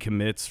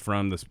decommits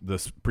from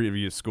the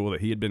previous school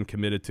that he had been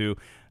committed to.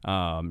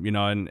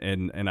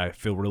 And I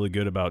feel really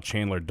good about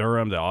Chandler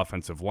Durham, the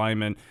offensive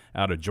lineman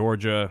out of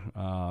Georgia,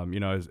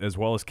 as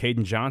well as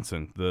Caden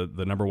Johnson,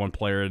 the number 1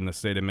 player in the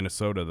state of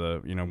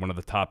Minnesota, one of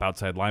the top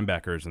outside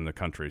linebackers in the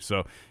country.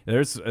 So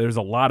there's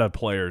a lot of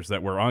players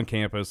that were on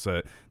campus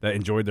that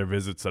enjoyed their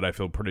visits that I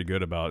feel pretty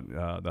good about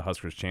the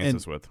Huskers'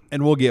 chances with.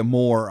 And we'll get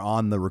more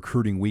on the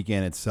recruiting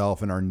weekend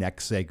itself in our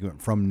next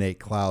segment from Nate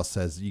Klaus,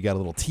 as you got a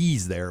little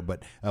tease there.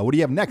 But what do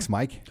you have next,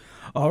 Mike?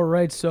 All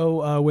right,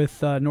 so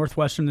with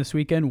Northwestern this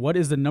weekend, what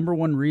is the number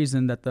 1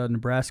 reason that the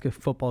Nebraska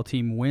football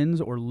team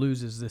wins or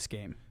loses this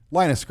game?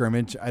 Line of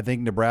scrimmage. I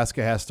think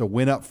Nebraska has to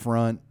win up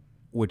front,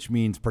 which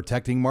means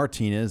protecting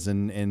Martinez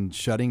and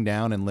shutting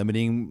down and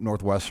limiting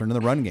Northwestern in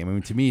the run game. I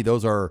mean, to me,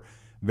 those are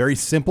very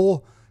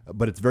simple,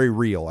 but it's very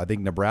real. I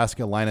think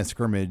Nebraska line of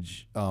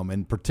scrimmage,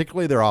 and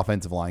particularly their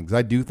offensive line, because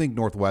I do think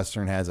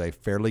Northwestern has a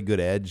fairly good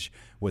edge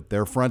with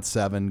their front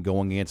 7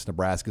 going against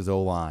Nebraska's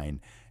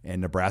O-line. And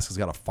Nebraska's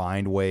got to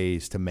find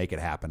ways to make it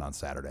happen on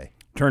Saturday.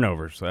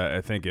 Turnovers. I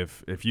think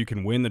if you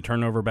can win the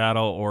turnover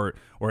battle or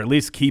at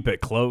least keep it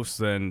close,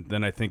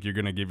 then I think you're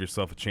going to give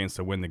yourself a chance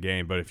to win the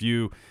game. But if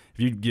you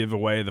give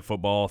away the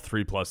football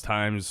 3+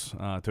 times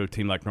to a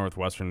team like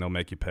Northwestern, they'll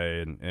make you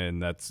pay,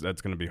 and that's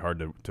going to be hard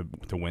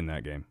to win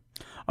that game.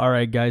 All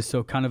right, guys.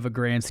 So kind of a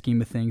grand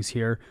scheme of things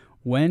here.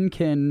 When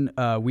can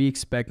we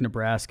expect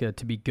Nebraska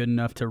to be good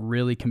enough to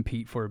really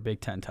compete for a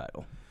Big Ten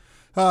title?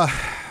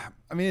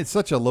 I mean, it's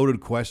such a loaded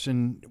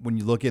question when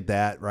you look at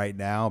that right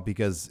now,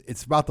 because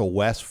it's about the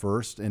West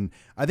first. And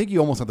I think you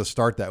almost have to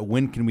start that.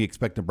 When can we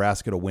expect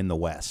Nebraska to win the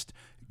West?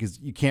 Because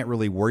you can't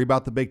really worry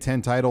about the Big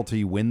Ten title till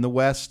you win the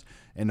West.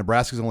 and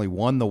Nebraska's only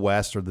won the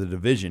West or the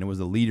division. It was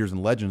the Leaders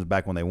and Legends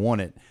back when they won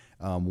it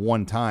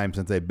one time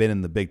since they've been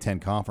in the Big Ten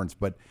Conference.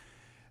 But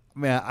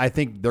man, I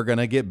think they're going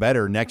to get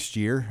better next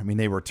year. I mean,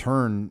 they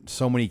return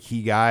so many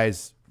key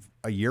guys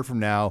a year from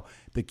now.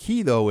 The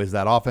key, though, is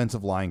that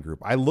offensive line group.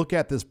 I look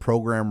at this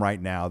program right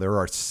now. There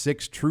are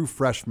 6 true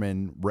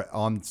freshmen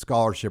on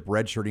scholarship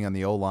redshirting on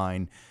the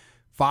O-line.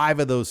 5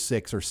 of those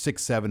 6 are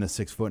 6'7"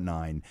 to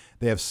 6'9".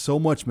 They have so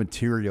much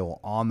material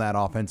on that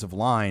offensive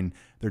line.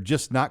 They're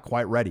just not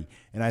quite ready.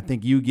 And I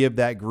think you give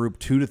that group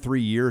 2 to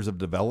 3 years of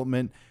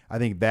development. I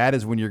think that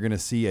is when you're going to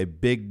see a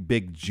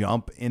big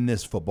jump in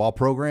this football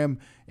program.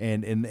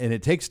 And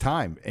it takes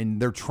time.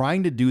 And they're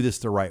trying to do this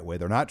the right way.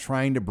 They're not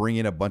trying to bring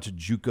in a bunch of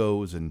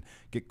JUCOs and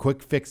get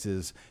quick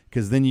fixes,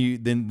 because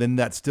then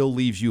that still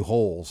leaves you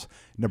holes.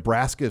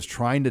 Nebraska is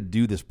trying to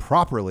do this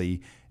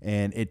properly,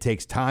 and it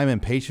takes time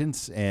and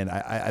patience. And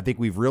I think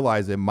we've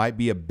realized it might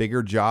be a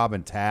bigger job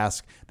and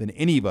task than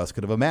any of us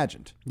could have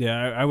imagined. Yeah,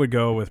 I would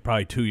go with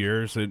probably 2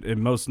 years.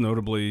 And most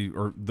notably,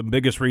 or the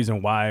biggest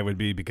reason why would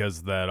be because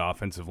of that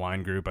offensive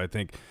line group. I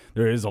think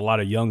there is a lot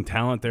of young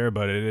talent there,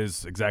 but it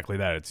is exactly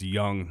that. It's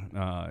young.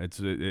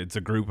 It's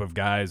a group of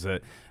guys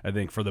that I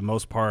think for the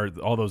most part,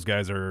 all those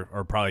guys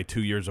are probably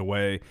 2 years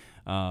away,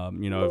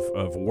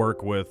 of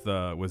work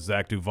with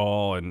Zach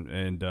Duvall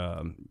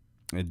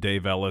and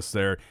Dave Ellis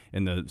there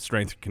in the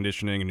strength and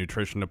conditioning and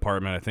nutrition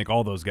department. I think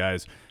all those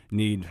guys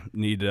need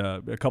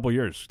a couple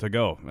years to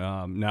go.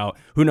 Now,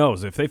 who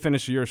knows if they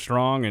finish the year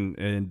strong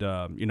and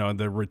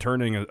they're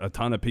returning a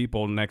ton of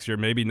people next year.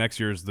 Maybe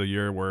next year is the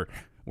year where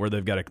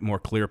they've got a more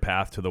clear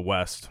path to the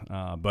West.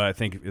 But I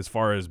think as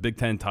far as Big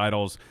Ten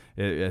titles,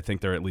 I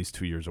think they're at least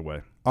 2 years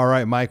away. All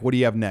right, Mike, what do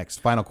you have next?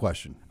 Final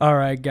question. All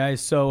right,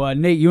 guys. So,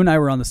 Nate, you and I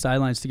were on the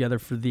sidelines together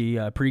for the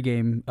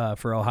pregame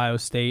for Ohio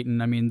State.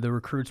 And, I mean, the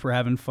recruits were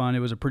having fun. It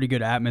was a pretty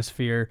good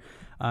atmosphere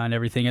and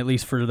everything, at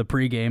least for the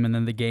pregame, and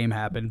then the game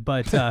happened.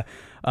 But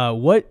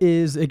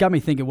it got me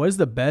thinking, what is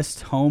the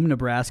best home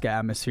Nebraska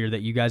atmosphere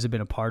that you guys have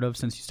been a part of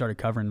since you started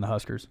covering the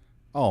Huskers?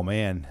 Oh,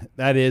 man,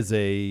 that is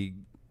a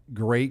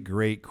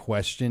great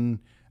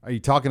question. Are you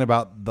talking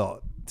about the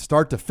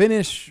start to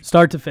finish?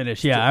 Start to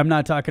finish, yeah. I'm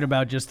not talking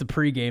about just the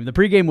pregame. The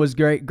pregame was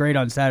great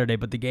on Saturday,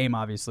 but the game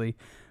obviously.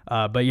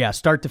 But yeah,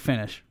 start to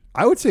finish.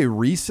 I would say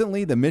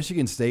recently the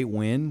Michigan State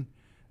win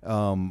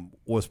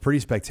was pretty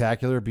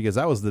spectacular because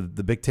that was the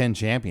Big Ten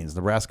champions.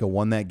 Nebraska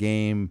won that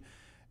game.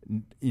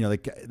 You know,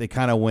 they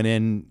kind of went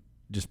in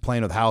just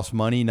playing with house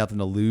money, nothing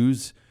to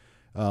lose.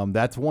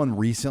 That's one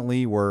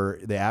recently where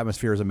the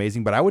atmosphere is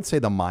amazing. But I would say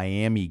the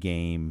Miami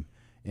game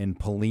in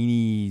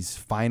Pelini's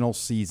final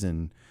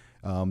season,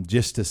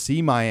 just to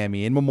see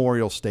Miami in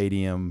Memorial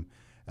Stadium,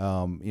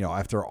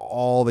 after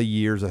all the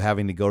years of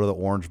having to go to the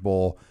Orange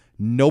Bowl,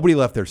 nobody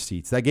left their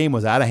seats. That game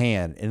was out of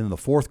hand. And in the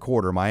fourth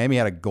quarter, Miami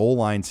had a goal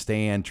line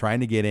stand trying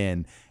to get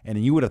in,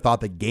 and you would have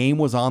thought the game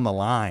was on the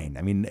line.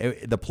 I mean,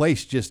 the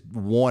place just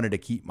wanted to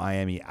keep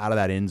Miami out of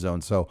that end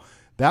zone. So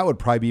that would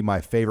probably be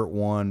my favorite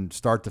one,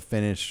 start to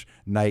finish,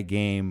 night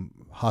game,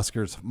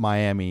 Huskers,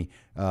 Miami,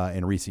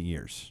 in recent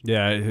years.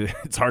 Yeah,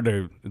 it's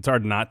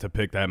hard not to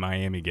pick that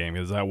Miami game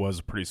because that was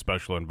a pretty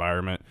special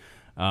environment.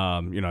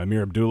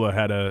 Amir Abdullah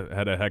had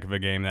a heck of a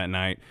game that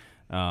night.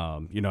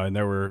 And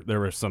there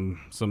were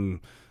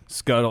some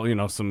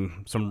scuttle,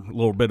 some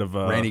little bit of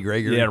Randy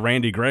Gregory. Yeah,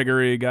 Randy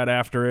Gregory got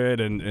after it,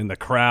 and the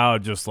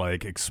crowd just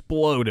like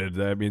exploded.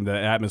 I mean, the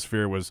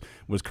atmosphere was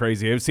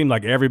crazy. It seemed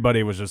like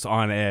everybody was just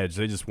on edge.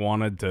 They just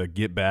wanted to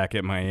get back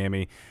at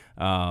Miami.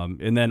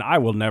 And then I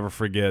will never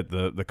forget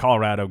the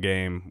Colorado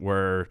game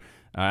where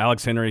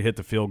Alex Henry hit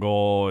the field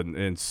goal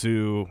and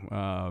Sue,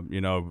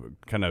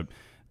 kind of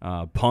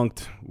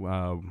punked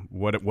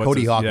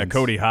Cody Hawkins. Yeah,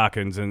 Cody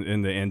Hawkins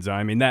in the end zone.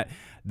 I mean that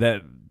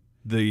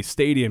the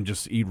stadium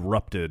just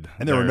erupted,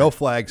 and there were no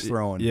flags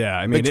thrown. Yeah,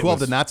 I mean, Big 12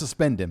 did not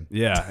suspend him.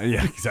 Yeah,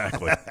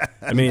 exactly.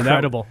 I mean,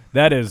 incredible.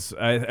 That is.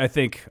 I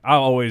think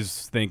I'll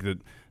always think that.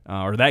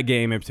 Or that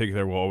game in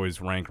particular will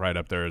always rank right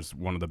up there as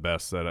one of the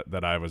best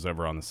that I was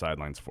ever on the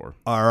sidelines for.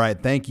 All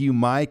right. Thank you,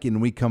 Mike. And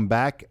when we come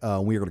back,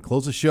 we are going to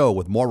close the show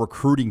with more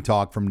recruiting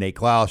talk from Nate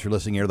Klaus. You're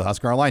listening here to the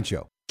Husker Online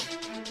Show.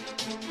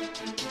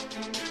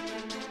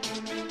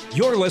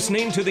 You're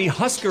listening to the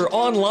Husker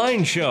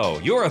Online Show,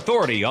 your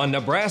authority on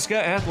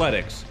Nebraska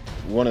athletics.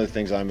 One of the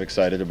things I'm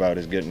excited about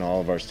is getting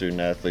all of our student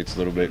athletes a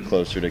little bit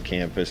closer to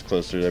campus,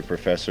 closer to their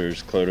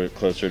professors, closer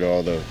to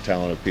all the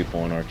talented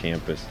people on our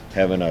campus.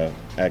 Having an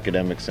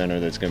academic center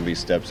that's going to be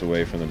steps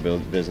away from the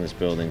business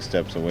building,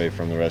 steps away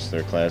from the rest of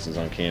their classes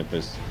on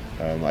campus,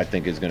 I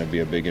think is going to be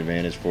a big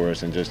advantage for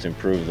us and just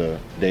improve the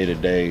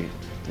day-to-day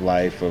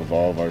life of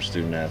all of our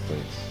student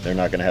athletes. They're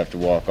not going to have to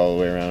walk all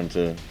the way around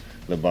to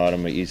the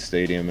bottom of East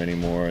Stadium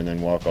anymore and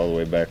then walk all the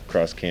way back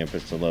across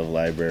campus to Love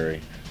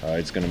Library.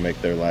 It's going to make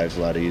their lives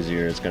a lot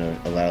easier. It's going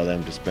to allow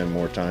them to spend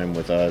more time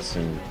with us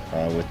and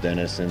with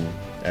Dennis and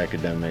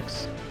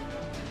academics.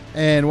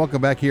 And welcome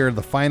back here to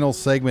the final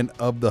segment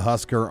of the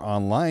Husker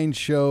Online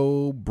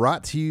Show,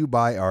 brought to you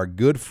by our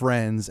good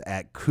friends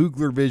at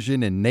Kugler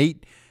Vision. And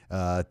Nate,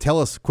 Tell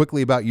us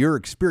quickly about your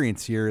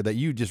experience here that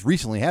you just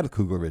recently had with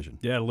Kugler Vision.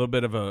 Yeah, a little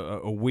bit of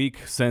a week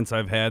since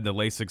I've had the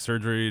LASIK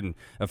surgery, and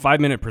a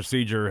 5-minute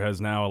procedure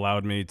has now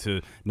allowed me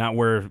to not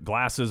wear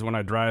glasses when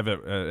I drive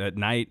at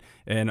night,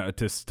 and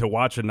to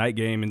watch a night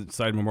game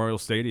inside Memorial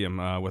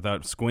Stadium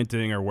without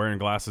squinting or wearing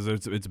glasses.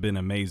 It's been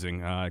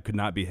amazing. I could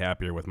not be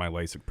happier with my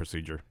LASIK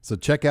procedure. So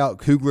check out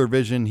Kugler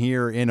Vision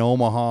here in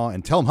Omaha,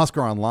 and tell them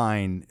Husker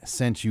Online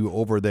sent you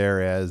over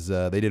there, as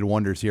they did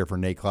wonders here for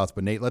Nate Klaus.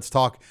 But Nate, let's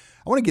talk.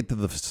 I want to get to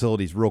the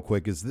facilities real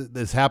quick, because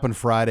this happened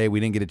Friday. We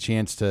didn't get a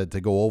chance to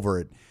go over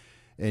it.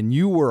 And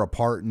you were a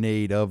part,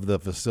 Nate, of the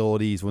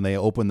facilities when they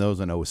opened those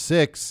in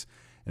 2006.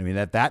 I mean,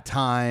 at that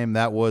time,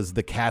 that was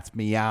the cat's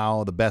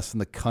meow, the best in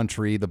the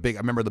country. I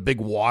remember the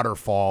big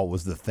waterfall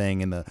was the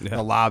thing in the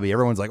lobby.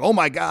 Everyone's like, "Oh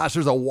my gosh,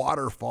 there's a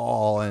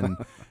waterfall!" And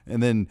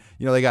and then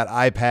they got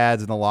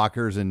iPads in the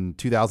lockers in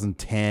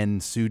 2010.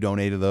 Sue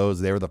donated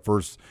those. They were the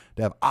first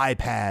to have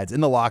iPads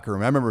in the locker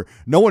room. I remember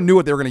no one knew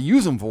what they were going to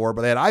use them for,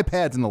 but they had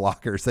iPads in the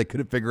lockers. They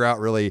couldn't figure out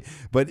really.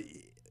 But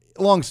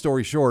long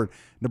story short,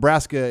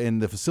 Nebraska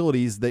and the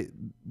facilities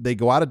they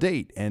go out of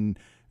date, and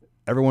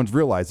everyone's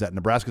realized that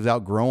Nebraska's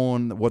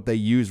outgrown what they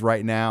use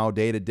right now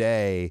day to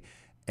day,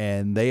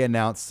 and they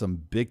announced some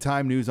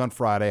big-time news on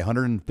Friday,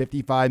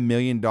 $155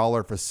 million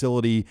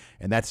facility,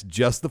 and that's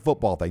just the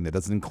football thing. That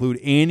doesn't include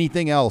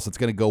anything else that's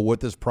going to go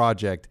with this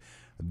project.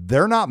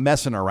 They're not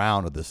messing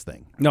around with this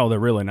thing. No, they're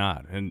really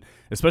not. And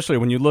especially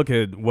when you look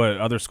at what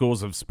other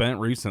schools have spent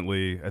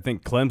recently, I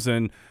think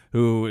Clemson,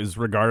 who is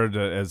regarded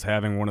as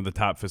having one of the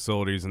top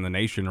facilities in the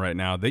nation right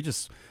now, they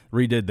just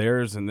redid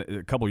theirs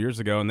a couple years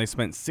ago, and they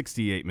spent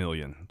 $68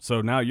 million.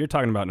 So now you're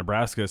talking about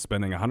Nebraska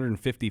spending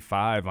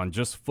 $155 on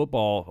just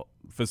football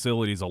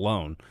facilities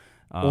alone.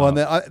 Well, and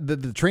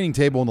the training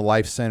table and the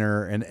Life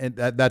Center, and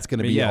that's going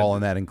to be all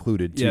in that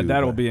included too. Yeah,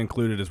 that'll be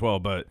included as well.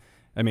 But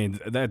I mean,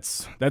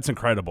 that's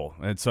incredible.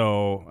 And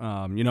so,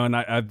 and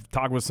I've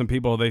talked with some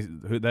people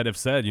that have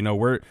said,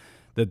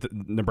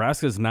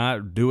 Nebraska's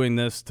not doing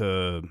this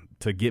to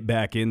get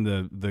back in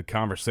the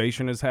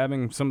conversation as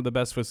having some of the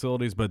best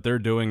facilities, but they're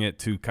doing it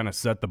to kind of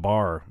set the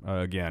bar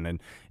again.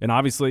 And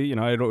obviously,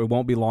 it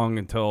won't be long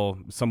until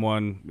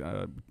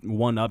someone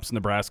one-ups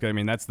Nebraska. I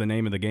mean, that's the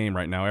name of the game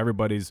right now.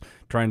 Everybody's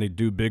trying to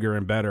do bigger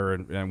and better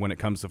and when it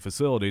comes to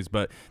facilities,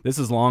 but this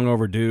is long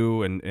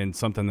overdue and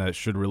something that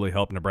should really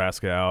help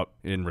Nebraska out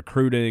in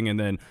recruiting. And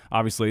then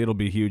obviously it'll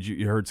be huge.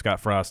 You heard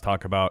Scott Frost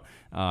talk about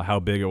how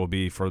big it will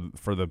be for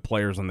the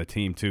players on the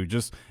team too,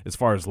 just as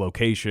far as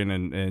location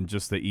and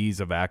just the ease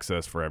of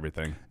access for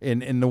everything.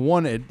 And the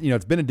one,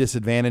 it's been a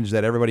disadvantage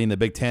that everybody in the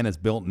Big Ten has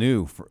built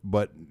new,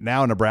 but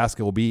now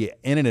Nebraska will be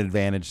in an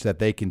advantage that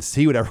they can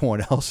see what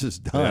everyone else has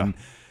done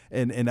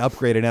and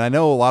upgraded. And I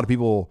know a lot of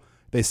people,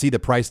 they see the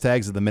price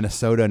tags of the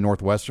Minnesota and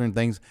Northwestern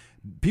things.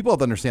 People have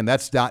to understand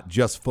that's not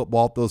just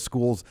football at those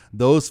schools.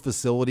 Those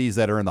facilities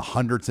that are in the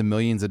hundreds of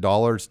millions of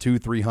dollars,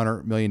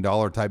 $200-300 million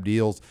type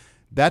deals,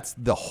 that's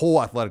the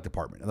whole athletic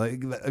department.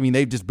 I mean,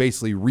 they've just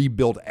basically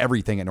rebuilt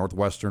everything at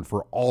Northwestern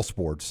for all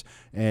sports.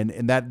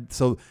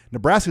 So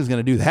Nebraska's going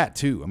to do that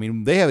too. I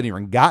mean, they haven't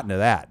even gotten to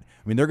that.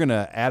 I mean, they're going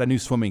to add a new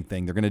swimming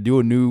thing. They're going to do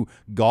a new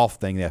golf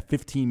thing. They have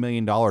 $15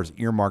 million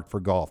earmarked for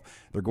golf.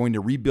 They're going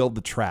to rebuild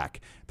the track.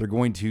 They're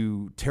going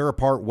to tear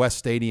apart West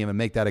Stadium and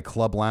make that a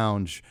club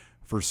lounge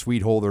for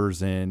suite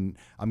holders, and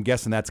I'm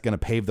guessing that's going to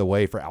pave the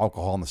way for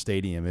alcohol in the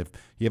stadium. If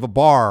you have a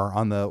bar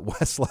on the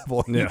west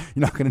level, you're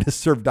not going to just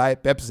serve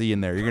Diet Pepsi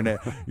in there. You're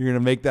gonna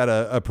make that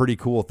a pretty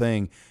cool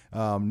thing.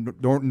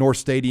 North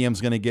Stadium's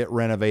going to get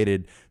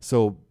renovated.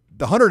 So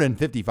the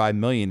 $155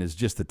 million is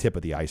just the tip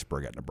of the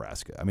iceberg at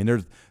Nebraska. I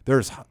mean,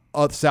 there's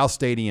South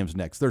Stadium's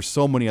next. There's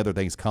so many other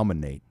things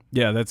coming, Nate.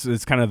 Yeah,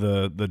 it's kind of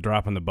the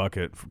drop in the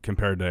bucket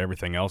compared to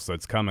everything else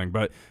that's coming.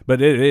 But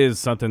it is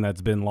something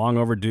that's been long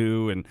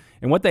overdue, and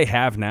what they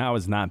have now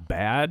is not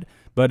bad,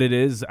 but it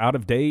is out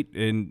of date,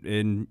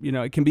 and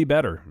it can be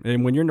better.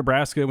 And when you're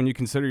Nebraska, when you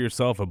consider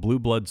yourself a blue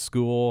blood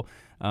school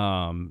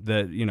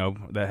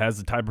that has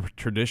the type of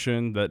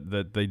tradition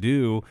that they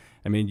do,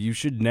 I mean, you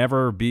should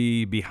never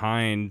be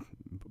behind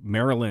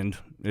Maryland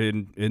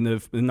in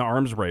the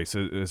arms race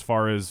as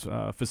far as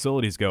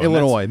facilities go.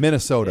 Illinois,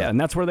 Minnesota. Yeah, and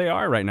that's where they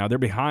are right now. They're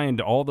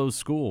behind all those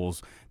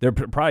schools. They're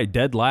probably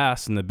dead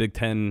last in the Big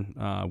Ten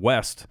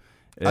West.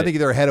 I think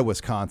they're ahead of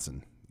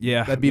Wisconsin.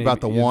 Yeah, that'd be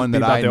about the one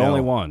that I know. The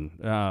only one.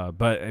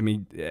 But I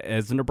mean,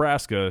 as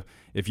Nebraska,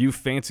 if you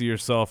fancy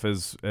yourself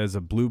as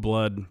a blue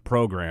blood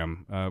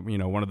program,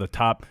 one of the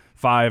top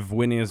 5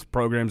 winningest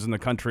programs in the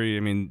country, I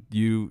mean,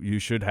 you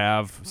should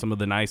have some of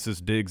the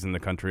nicest digs in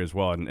the country as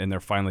well, and they're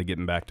finally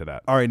getting back to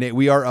that. All right, Nate,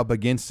 we are up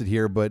against it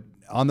here, but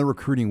on the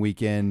recruiting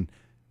weekend,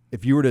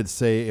 if I were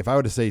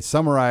to say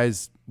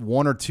summarize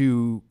one or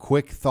two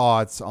quick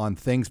thoughts on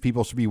things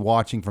people should be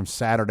watching from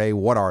Saturday,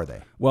 what are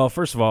they? Well,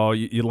 first of all,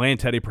 you land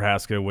Teddy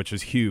Prohaska, which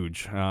is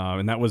huge,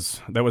 and that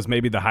was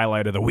maybe the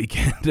highlight of the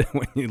weekend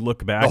when you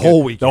look back. The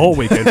whole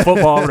weekend,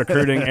 football,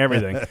 recruiting,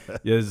 everything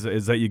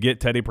is that you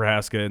get Teddy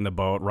Prohaska in the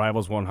boat,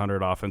 Rivals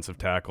 100 offensive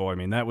tackle. I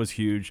mean, that was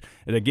huge,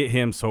 and to get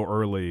him so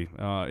early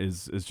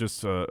is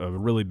just a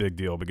really big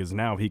deal, because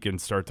now he can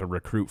start to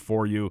recruit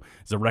for you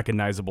as a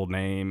recognizable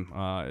name,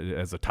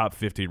 as a top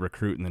 50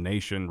 recruit in the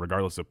nation,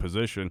 regardless of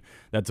position.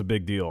 That's a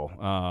big deal,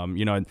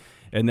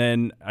 And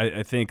then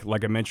I think,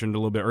 like I mentioned a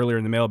little bit earlier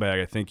in the mailbag,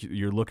 I think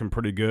you're looking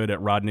pretty good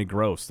at Rodney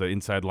Gross, the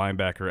inside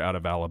linebacker out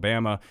of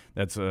Alabama.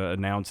 That's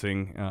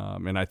announcing,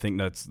 and I think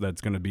that's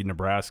going to be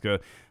Nebraska.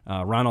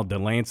 Ronald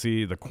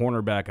Delancey, the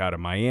cornerback out of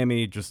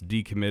Miami, just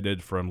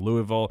decommitted from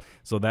Louisville.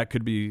 So that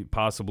could be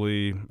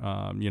possibly,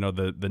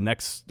 the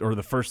next or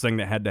the first thing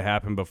that had to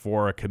happen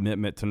before a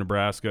commitment to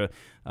Nebraska.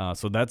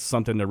 So that's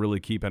something to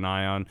really keep an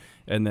eye on.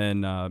 And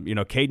then,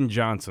 Caden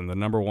Johnson, the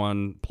number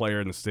one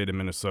player in the state of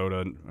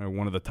Minnesota,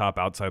 one of the top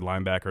outside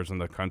linebackers in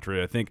the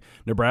country. I think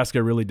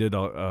Nebraska really did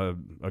a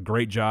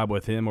great job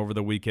with him over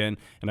the weekend.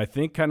 And I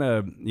think kind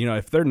of,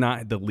 if they're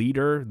not the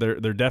leader,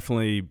 they're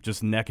definitely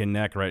just neck and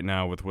neck right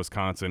now with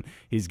Wisconsin.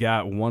 He's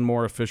got one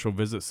more official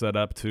visit set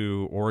up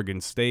to Oregon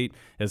State,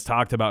 has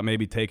talked about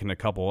maybe taking a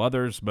couple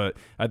others, but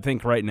I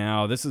think right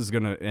now this is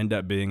going to end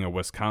up being a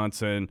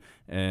Wisconsin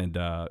and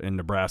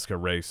Nebraska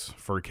race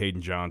for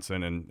Caden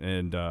Johnson.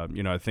 And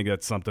I think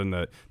that's something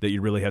that you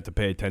really have to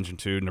pay attention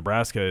to.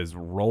 Nebraska is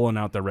rolling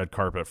out the red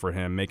carpet for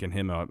him, making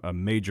him a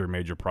major,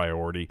 major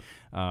priority.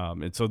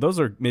 And so those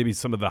are maybe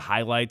some of the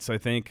highlights, I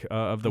think,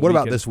 of the weekend.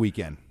 What about this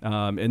weekend?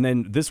 And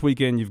then this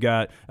weekend, you've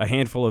got a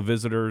handful of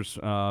visitors,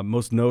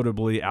 most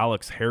notably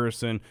Alex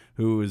Harrison,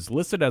 who is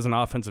listed as an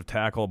offensive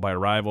tackle by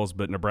Rivals,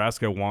 but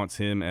Nebraska wants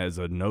him as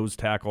a nose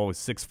tackle. He's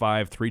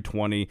 6'5",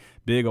 320,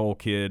 big old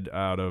kid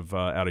out of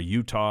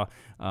Utah.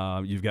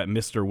 You've got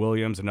Mr.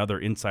 Williams, another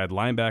inside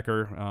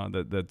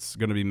linebacker that's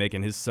going to be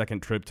making his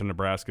second trip to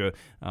Nebraska,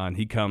 and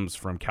he comes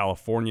from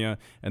California.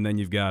 And then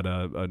you've got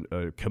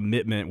a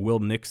commitment, Will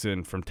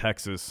Nixon from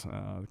Texas,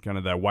 kind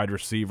of that wide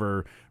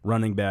receiver,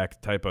 running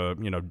back type of,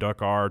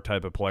 Duck R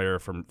type of player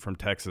from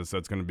Texas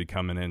that's going to be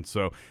coming in.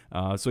 So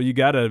you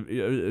got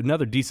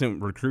another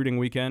decent recruiting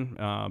weekend,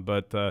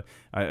 but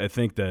I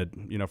think that,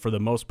 for the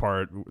most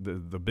part,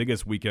 the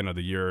biggest weekend of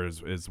the year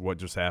is what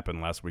just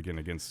happened last weekend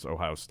against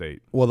Ohio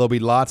State. Well, there'll be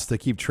lots to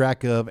keep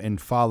track of and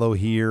follow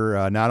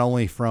here, not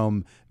only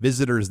from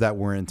visitors that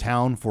were in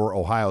town for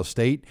Ohio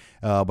State,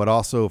 but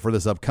also for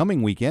this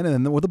upcoming weekend.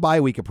 And then with the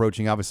bye week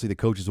approaching, obviously the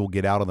coaches will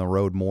get out on the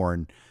road more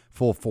in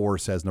full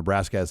force as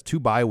Nebraska has 2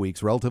 bye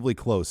weeks relatively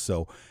close.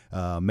 So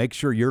make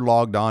sure you're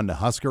logged on to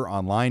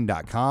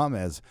HuskerOnline.com,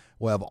 as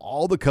we'll have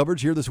all the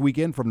coverage here this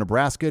weekend from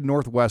Nebraska,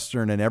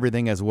 Northwestern, and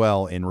everything as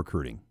well in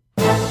recruiting.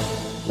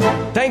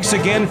 Thanks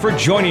again for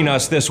joining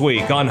us this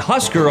week on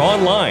Husker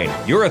Online,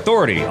 your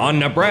authority on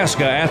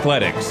Nebraska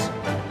athletics.